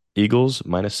and good. Eagles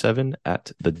 -7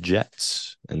 at the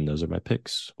Jets. And those are my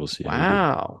picks. We'll see.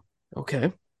 Wow.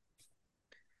 Okay.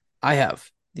 I have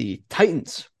the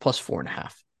Titans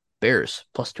 +4.5, Bears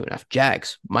 +2.5,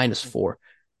 Jags -4,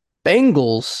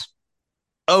 Bengals.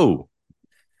 Oh,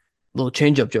 little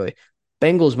change up, Joey.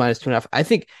 Bengals -2.5. I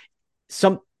think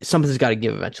something's got to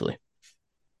give eventually.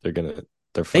 They're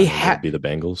finally going to be the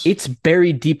Bengals. It's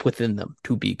buried deep within them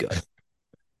to be good.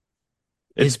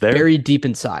 It's buried deep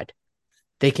inside.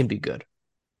 They can be good.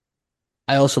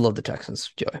 I also love the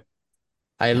Texans, Joey.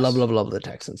 I love the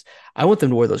Texans. I want them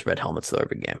to wear those red helmets though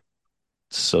every game.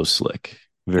 So slick.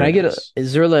 Can I get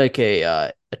is there like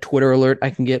a Twitter alert I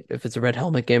can get if it's a red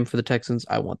helmet game for the Texans?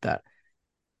 I want that.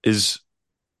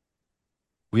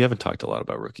 We haven't talked a lot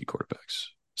about rookie quarterbacks.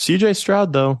 CJ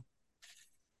Stroud, though.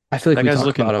 I feel like that guy's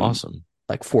looking awesome.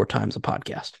 Like 4 times a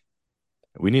podcast.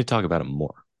 We need to talk about him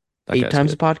more. 8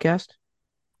 times a podcast?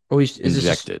 Or is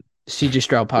injected? This CJ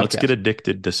Stroud podcast? Let's get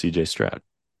addicted to CJ Stroud.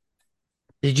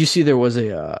 Did you see there was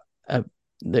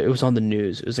it was on the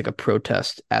news. It was like a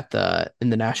protest in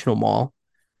the National Mall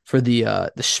for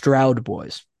the Stroud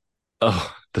boys.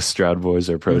 Oh, the Stroud boys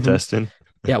are protesting. Mm-hmm.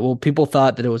 Yeah, well, people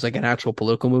thought that it was like an actual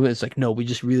political movement. It's like, no, we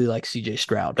just really like CJ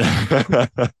Stroud.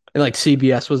 And like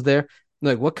CBS was there.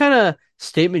 Like, what kind of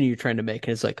statement are you trying to make?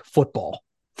 And it's like, football.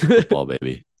 Football,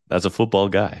 baby. That's a football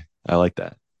guy. I like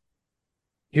that.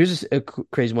 Here's a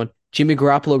crazy one. Jimmy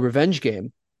Garoppolo revenge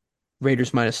game.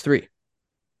 Raiders -3.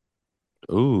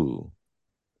 Ooh.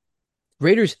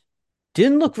 Raiders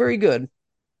didn't look very good.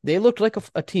 They looked like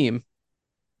a team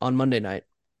on Monday night.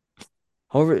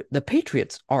 However, the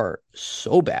Patriots are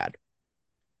so bad.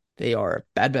 They are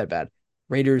bad.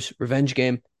 Raiders revenge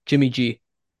game. Jimmy G.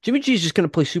 Jimmy G is just going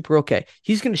to play super okay.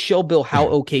 He's going to show Bill how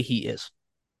okay he is.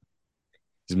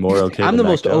 He's more okay I'm than the Mac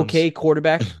most Jones. okay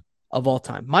quarterback of all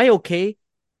time. My okay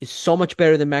is so much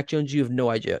better than Mac Jones. You have no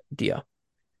idea. I like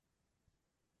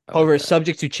However, it's that.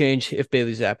 subject to change if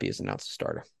Bailey Zappi is announced a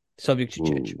starter. Subject to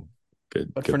change. Ooh,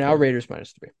 good, But for good now, point. Raiders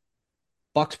 -3.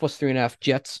 Bucks +3.5.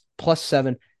 Jets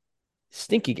 +7.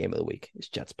 Stinky game of the week is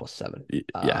Jets +7.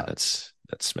 Yeah, that's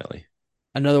smelly.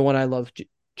 Another one I love.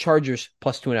 Chargers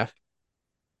 +2.5.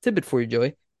 Tidbit for you,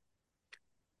 Joey.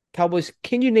 Cowboys,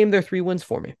 can you name their 3 wins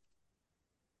for me?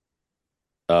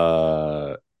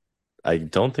 Uh, I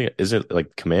don't think is it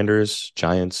like Commanders,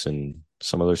 Giants, and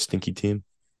some other stinky team.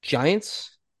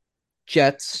 Giants,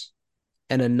 Jets,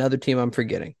 and another team I'm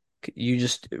forgetting. You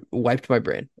just wiped my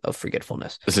brain of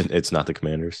forgetfulness. It's not the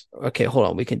Commanders. Okay, hold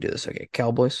on. We can do this. Okay,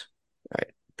 Cowboys. All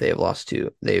right. They have lost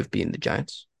to, they've beaten the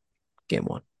Giants. Game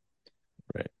 1.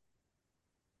 Right.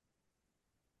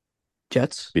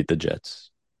 Jets, Beat the Jets.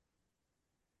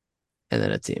 and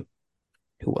then a team.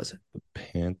 Who was it?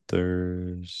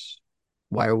 Panthers.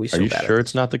 Why are we Are so you bad sure at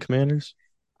it's this? not the Commanders?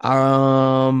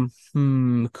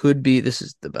 Could be. This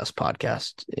is the best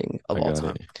podcasting of I all got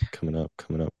time. it. Coming up,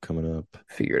 coming up, coming up.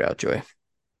 Figure it out, Joy.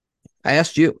 I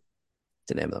asked you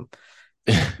to name them.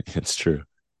 It's true.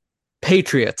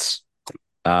 Patriots,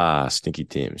 Ah, stinky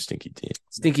team, stinky team.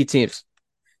 stinky teams.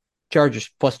 Chargers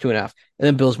 +2.5, and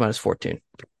then Bills -14.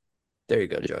 There you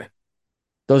go, Joey.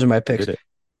 Those are my picks. Did it.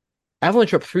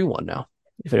 Avalanche are up 3-1 now.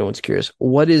 If anyone's curious,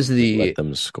 what is the Let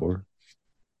them score.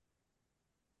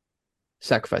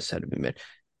 sacrifice had to be made?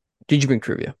 Did you bring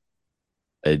trivia?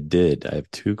 I did. I have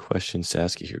 2 questions to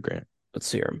ask you here, Grant. Let's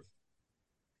see them.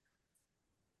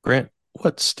 Grant,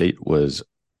 what state was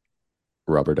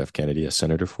Robert F. Kennedy a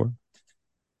senator for?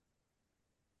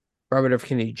 Robert F.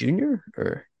 Kennedy Jr.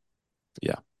 or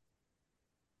Yeah.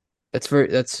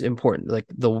 that's important. Like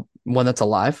the one that's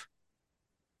alive.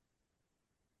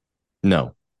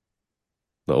 No.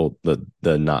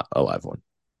 The not alive one.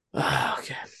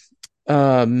 Okay.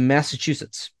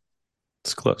 Massachusetts,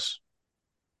 It's close.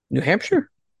 New Hampshire,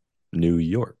 New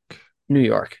York. New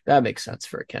York. That makes sense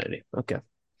for a Kennedy. Okay.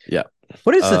 Yeah.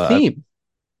 What is the theme?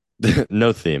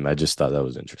 No theme. I just thought that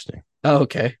was interesting. Oh,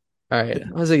 okay. All right. Yeah.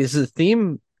 I was like, is the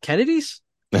theme Kennedys?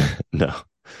 No.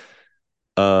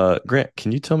 Grant,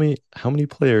 can you tell me how many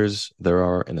players there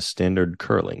are in a standard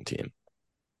curling team?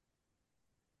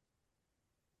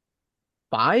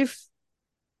 5?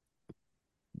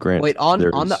 Grant, Wait, on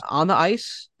there's the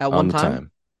ice at on one the time?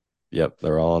 time. Yep,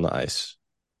 they're all on the ice.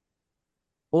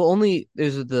 Well, only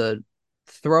there's the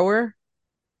thrower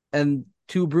and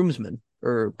 2 broomsmen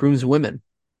or broomswomen.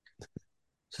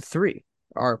 So 3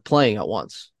 are playing at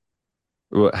once.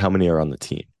 How many are on the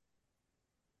team?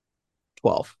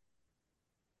 12.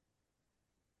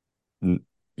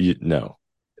 No.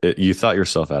 You thought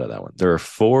yourself out of that one. There are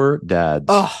 4 dads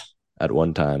Oh, at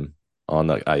one time on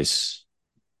the ice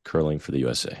curling for the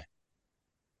USA.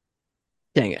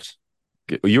 dang it.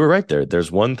 You were right there.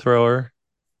 There's one thrower.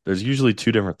 There's usually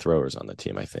 2 different throwers on the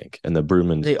team, I think. And the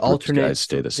broom and They alternate guys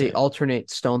stay the same. They alternate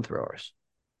stone throwers.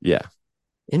 Yeah,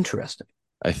 Interesting.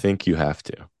 I think you have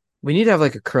to. We need to have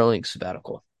like a curling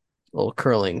sabbatical, a little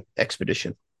curling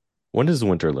expedition. When does the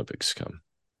Winter Olympics come?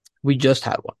 We just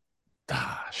had one.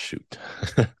 Ah, shoot.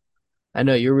 I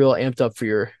know you're real amped up for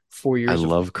your 4 years. I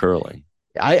love curling.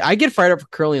 I get fired up for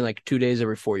curling like 2 days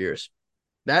every 4 years.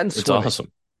 That and It's swimming.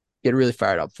 awesome. Get really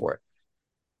fired up for it.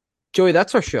 Joey,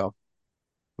 that's our show.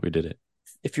 We did it.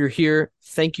 If you're here,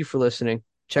 thank you for listening.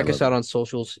 Check us out on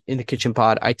socials, In the Kitchen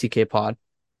Pod, ITK Pod.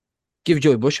 Give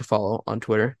Joey Bush a follow on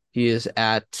Twitter. He is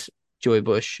at Joey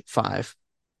Bush 5.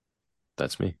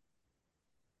 That's me.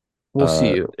 We'll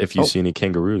see you. If you see any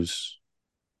kangaroos,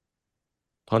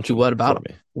 punch Do them what about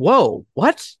for me. Whoa,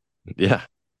 what? Yeah.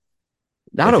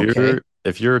 Not if okay.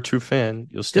 If you're a true fan,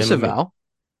 you'll stand with me.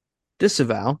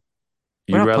 Disavow.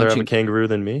 We're You'd not rather have a punching. kangaroo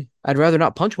than me? I'd rather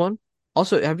not punch one.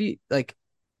 Also, have you like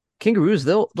kangaroos?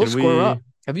 They'll Can square up. we-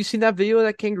 Have you seen that video of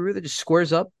that kangaroo that just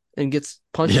squares up and gets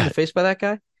punched in Yeah. the face by that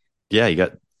guy? Yeah, you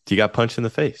got punched in the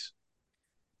face.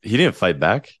 He didn't fight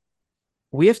back.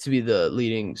 We have to be the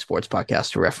leading sports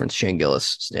podcast to reference Shane Gillis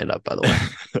stand up, by the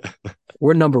way.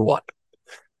 We're number 1.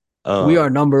 We are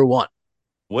number 1.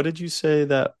 What did you say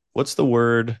what's the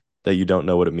word that you don't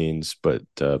know what it means, but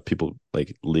people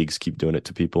like leagues keep doing it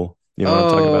to people? You know what I'm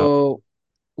talking about? Oh,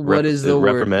 what is the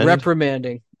word? reprimand?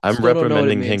 Reprimanding. I'm Still don't know what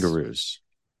it reprimanding means. kangaroos.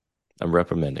 I'm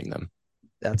reprimanding them.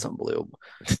 That's unbelievable.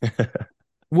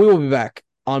 We will be back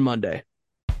on Monday